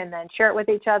own and then share it with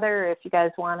each other, or if you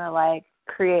guys want to, like,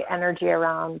 create energy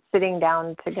around sitting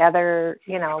down together,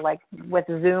 like with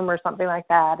Zoom or something like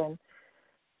that,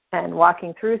 and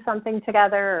walking through something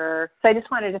together. So I just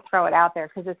wanted to throw it out there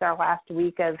because it's our last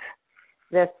week of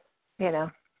this,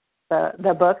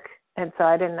 the book. And so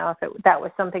I didn't know if that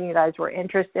was something you guys were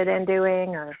interested in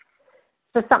doing, or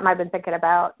just something I've been thinking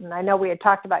about. And I know we had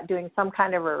talked about doing some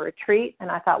kind of a retreat,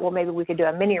 and I thought, well, maybe we could do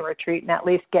a mini retreat and at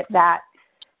least get that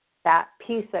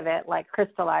piece of it, like,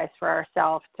 crystallized for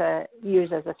ourselves to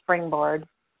use as a springboard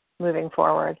moving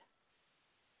forward.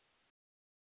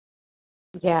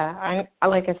 Yeah,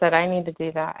 like I said, I need to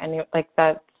do that. And like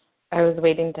that, I was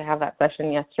waiting to have that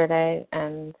session yesterday.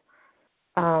 And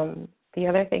the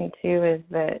other thing too is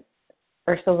that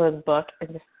Ursula's book is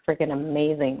just freaking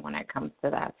amazing when it comes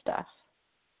to that stuff.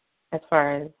 As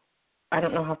far as, I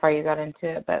don't know how far you got into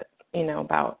it, but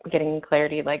about getting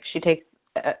clarity. Like, she takes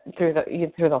through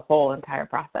the whole entire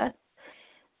process.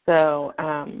 So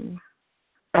I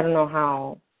don't know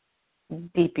how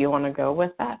deep you want to go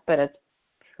with that, but it's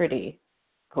pretty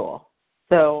cool.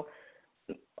 So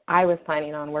I was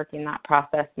planning on working that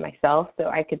process myself so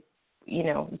I could,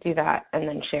 do that and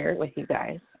then share it with you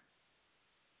guys.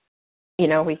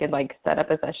 We could, like, set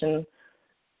up a session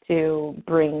to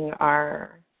bring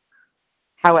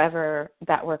however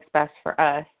that works best for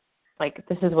us. Like,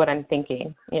 this is what I'm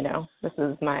thinking, this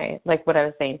is like what I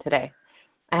was saying today.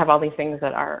 I have all these things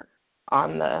that are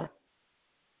on the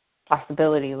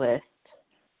possibility list,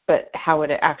 but how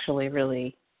would it actually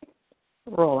really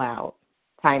roll out,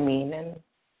 timing and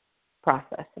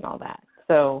process and all that.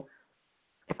 So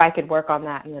if I could work on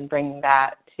that and then bring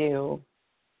that to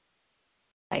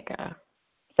like a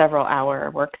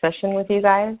several-hour work session with you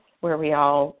guys where we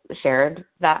all shared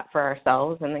that for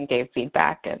ourselves and then gave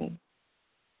feedback, and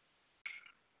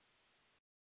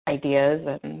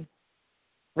ideas and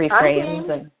reframes.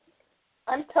 And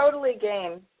I'm totally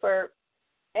game for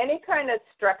any kind of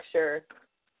structure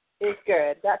is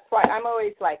good. That's why I'm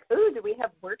always like, ooh, do we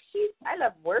have worksheets? I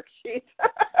love worksheets.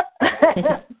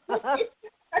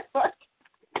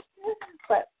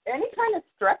 But any kind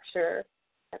structure.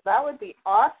 That would be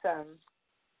awesome.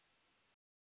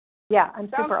 Yeah, I'm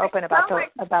super open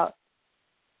about.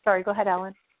 Sorry, go ahead,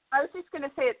 Ellen. I was just going to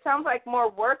say, it sounds like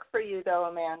more work for you, though,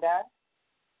 Amanda.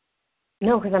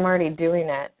 No, because I'm already doing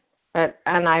it,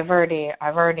 and I've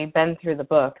already been through the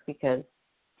book because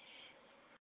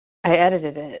I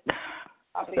edited it.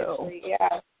 Obviously, so,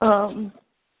 yeah.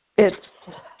 It's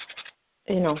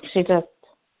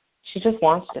she just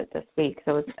launched it this week,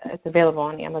 so it's available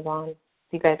on Amazon.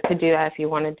 You guys could do that if you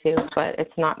wanted to, but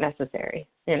it's not necessary.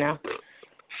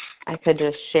 I could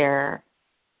just share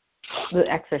the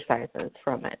exercises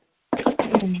from it.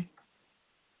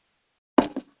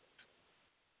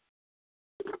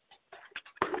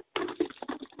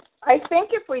 I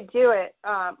think if we do it,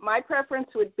 my preference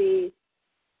would be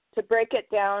to break it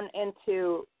down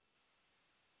into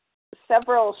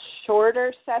several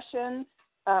shorter sessions.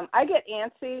 I get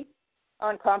antsy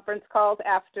on conference calls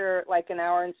after like an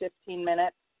hour and 15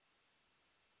 minutes.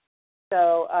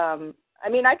 So,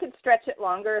 I could stretch it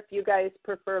longer if you guys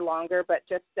prefer longer, but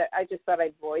I just thought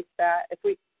I'd voice that.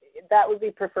 That would be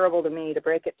preferable to me, to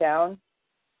break it down.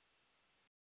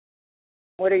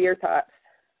 What are your thoughts?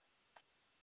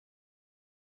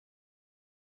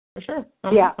 For sure.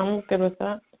 I'm good with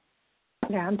that.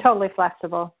 Yeah, I'm totally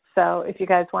flexible. So if you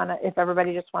guys if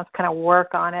everybody just wants to kind of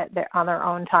work on it on their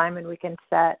own time, and we can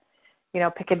set,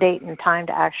 pick a date and time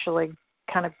to actually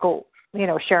kind of go,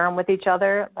 share them with each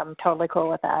other, I'm totally cool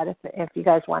with that. If you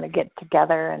guys want to get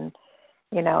together and,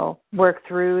 work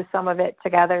through some of it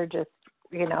together, just,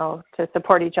 to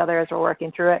support each other as we're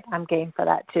working through it, I'm game for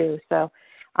that too. So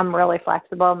I'm really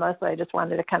flexible. Mostly I just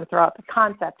wanted to kind of throw out the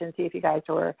concept and see if you guys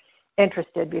were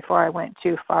interested before I went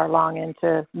too far along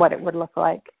into what it would look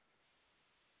like.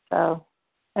 So,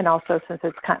 and also since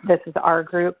this is our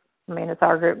group, it's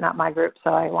our group, not my group,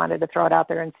 so I wanted to throw it out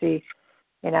there and see,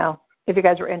 if you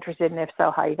guys were interested, and if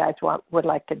so, how you guys would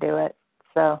like to do it.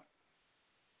 So.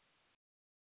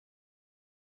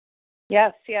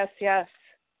 Yes.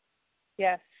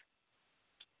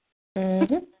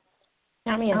 Mm-hmm.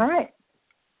 All right.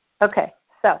 Okay.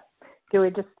 So, do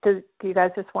you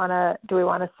guys just want to? Do we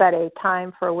want to set a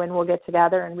time for when we'll get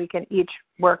together and we can each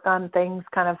work on things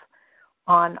kind of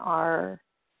on our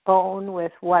own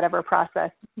with whatever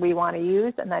process we want to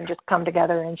use, and then just come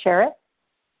together and share it?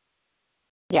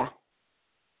 Yeah.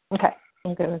 Okay.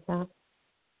 I'm good with that.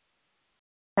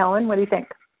 Ellen, what do you think?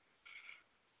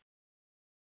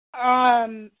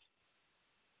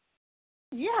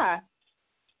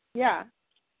 Yeah.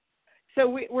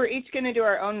 So we're each going to do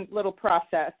our own little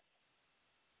process.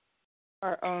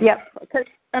 Our own. Yep. Because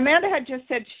Amanda had just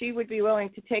said she would be willing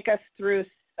to take us through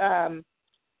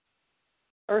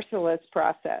Ursula's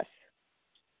process.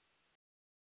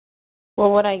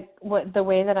 Well, the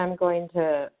way that I'm going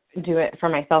to do it for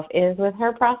myself is with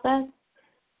her process.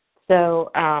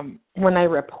 So when I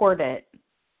report it,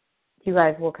 you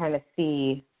guys will kind of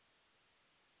see,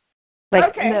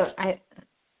 okay.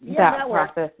 that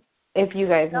process. If you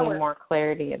guys need more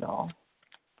clarity at all,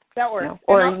 that works.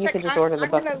 Or you could just order the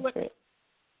book. I'm going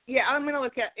to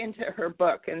look into her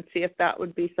book and see if that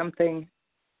would be something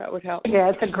that would help. Yeah,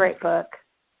 it's a great book.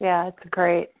 Yeah, it's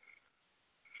great.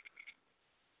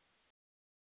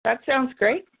 That sounds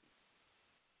great.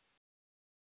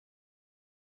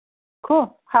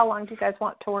 Cool. How long do you guys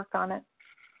want to work on it?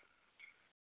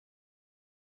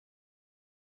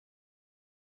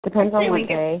 Depends on what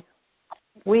day.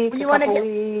 Week, a couple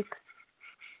weeks.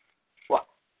 Well,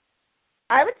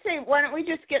 I would say, why don't we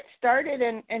just get started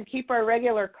and keep our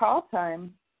regular call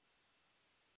time?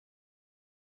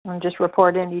 And just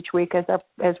report in each week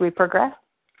as we progress?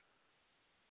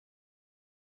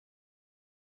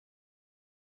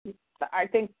 I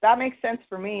think that makes sense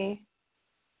for me.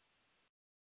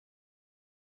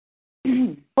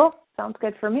 Cool. Sounds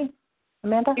good for me.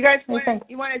 Amanda, you guys what do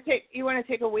you want to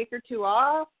take a week or two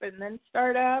off and then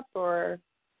start up, or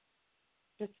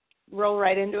just roll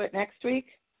right into it next week?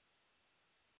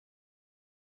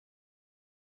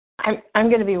 I'm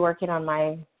going to be working on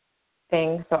my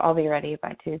thing, so I'll be ready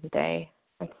by Tuesday.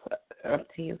 It's up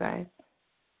to you guys.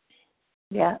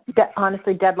 Yeah,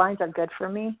 honestly, deadlines are good for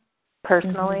me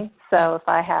personally. Mm-hmm. So if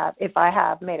I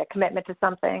have made a commitment to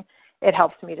something, it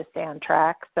helps me to stay on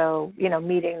track. So,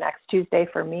 meeting next Tuesday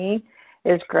for me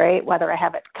is great. Whether I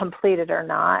have it completed or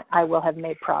not, I will have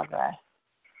made progress.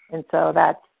 And so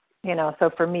that's, so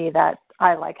for me, that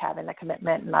I like having the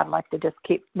commitment, and I'd like to just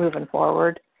keep moving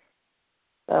forward.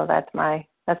 So that's my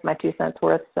 2 cents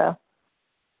worth. So,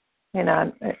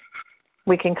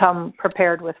 we can come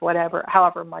prepared with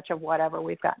however much of whatever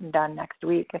we've gotten done next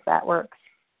week, if that works.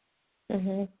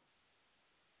 Mhm.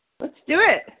 Let's do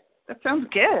it. That sounds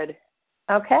good.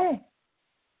 Okay.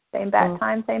 Same bat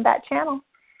time, same bat channel.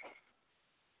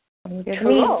 Sounds good to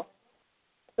me. Cool.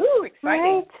 Ooh, exciting.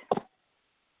 Right.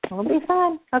 It'll be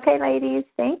fun. Okay, ladies.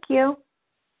 Thank you.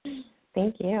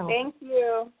 Thank you. Thank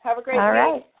you. Have a great All week.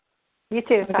 right. You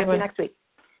too. Have a Talk good to you one. next week.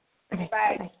 Okay.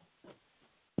 Bye. Bye.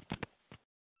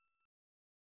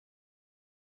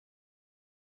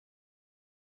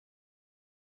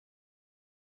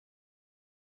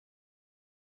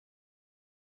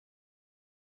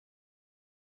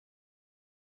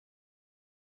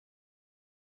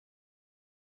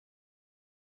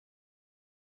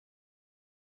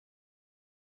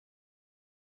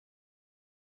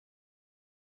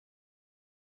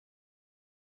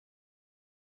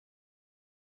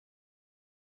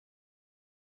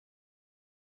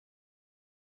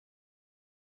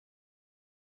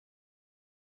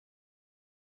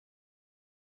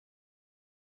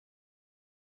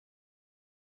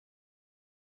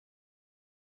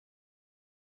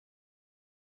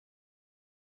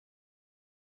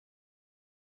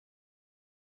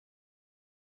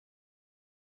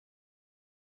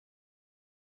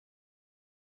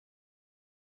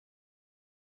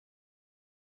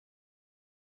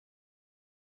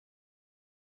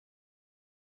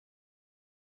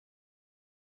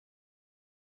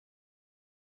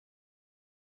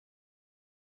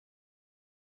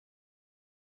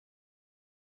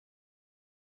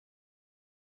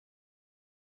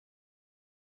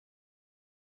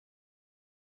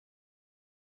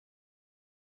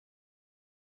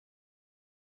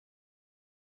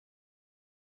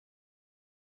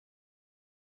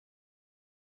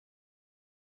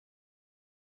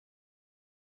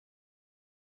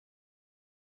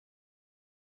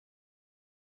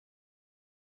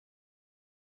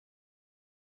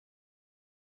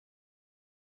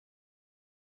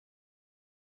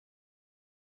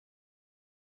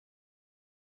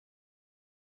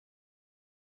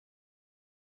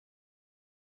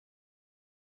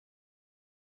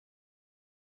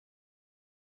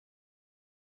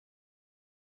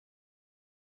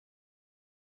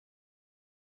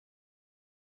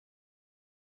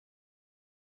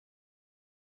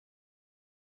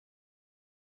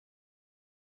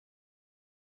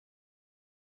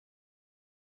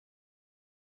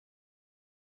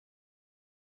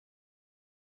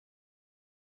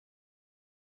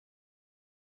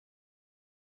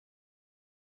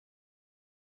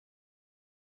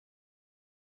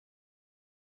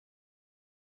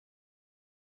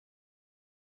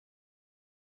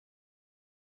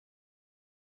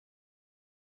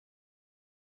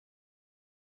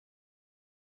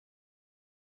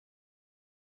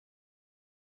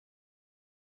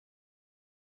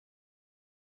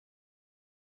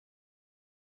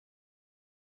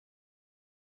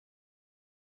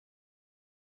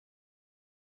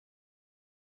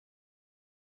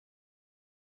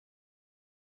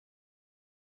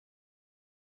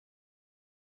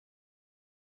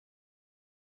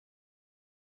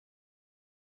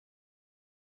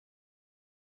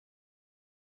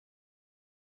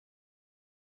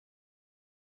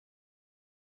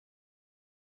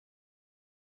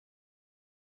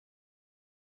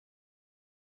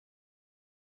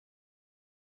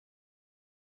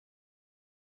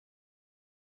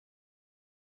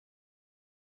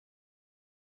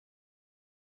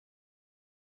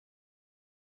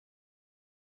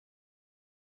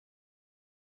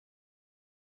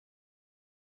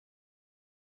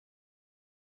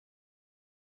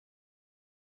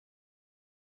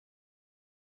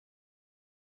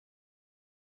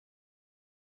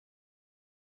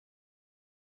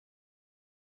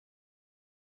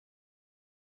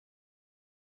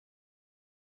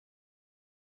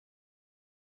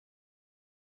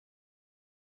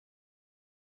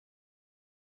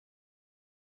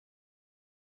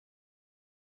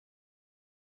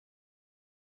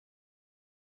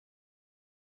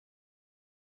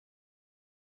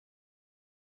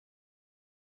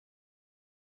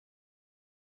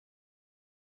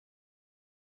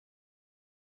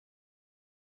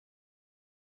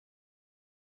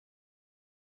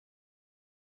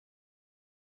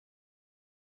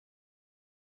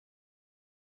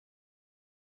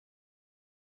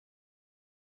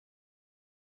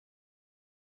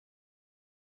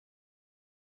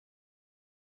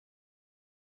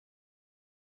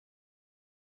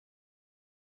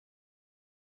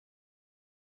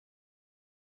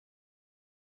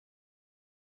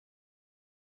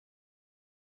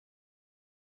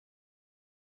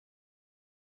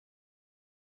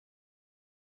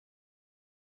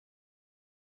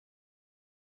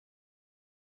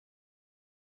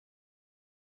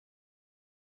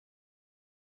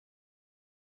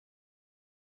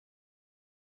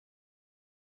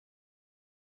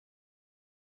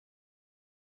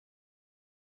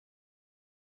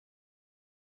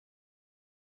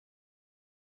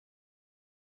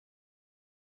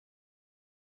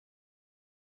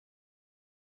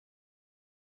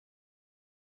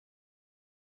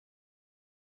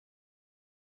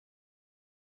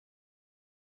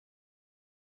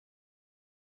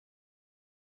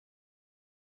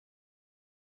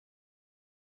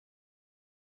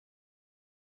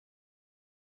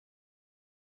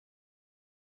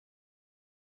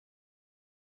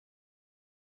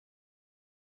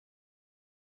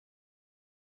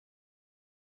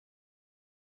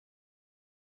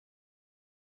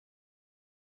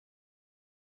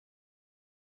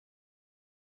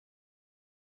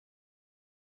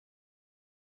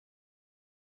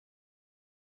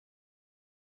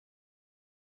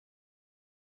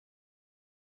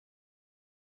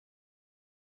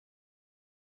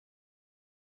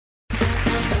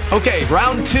 Okay,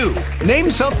 round two. Name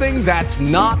something that's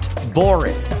not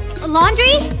boring. A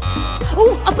laundry?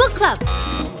 Ooh, a book club.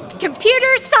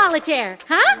 Computer solitaire,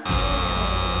 huh?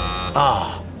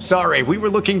 Ah, oh, sorry, we were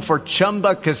looking for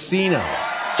Chumba Casino.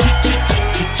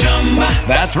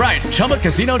 That's right,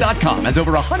 ChumbaCasino.com has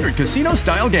over 100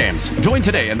 casino-style games. Join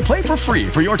today and play for free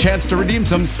for your chance to redeem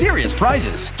some serious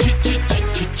prizes.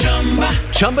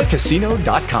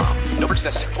 ChumbaCasino.com. No purchase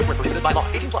necessary. Void where prohibited by law.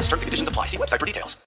 18 plus terms and conditions apply. See website for details.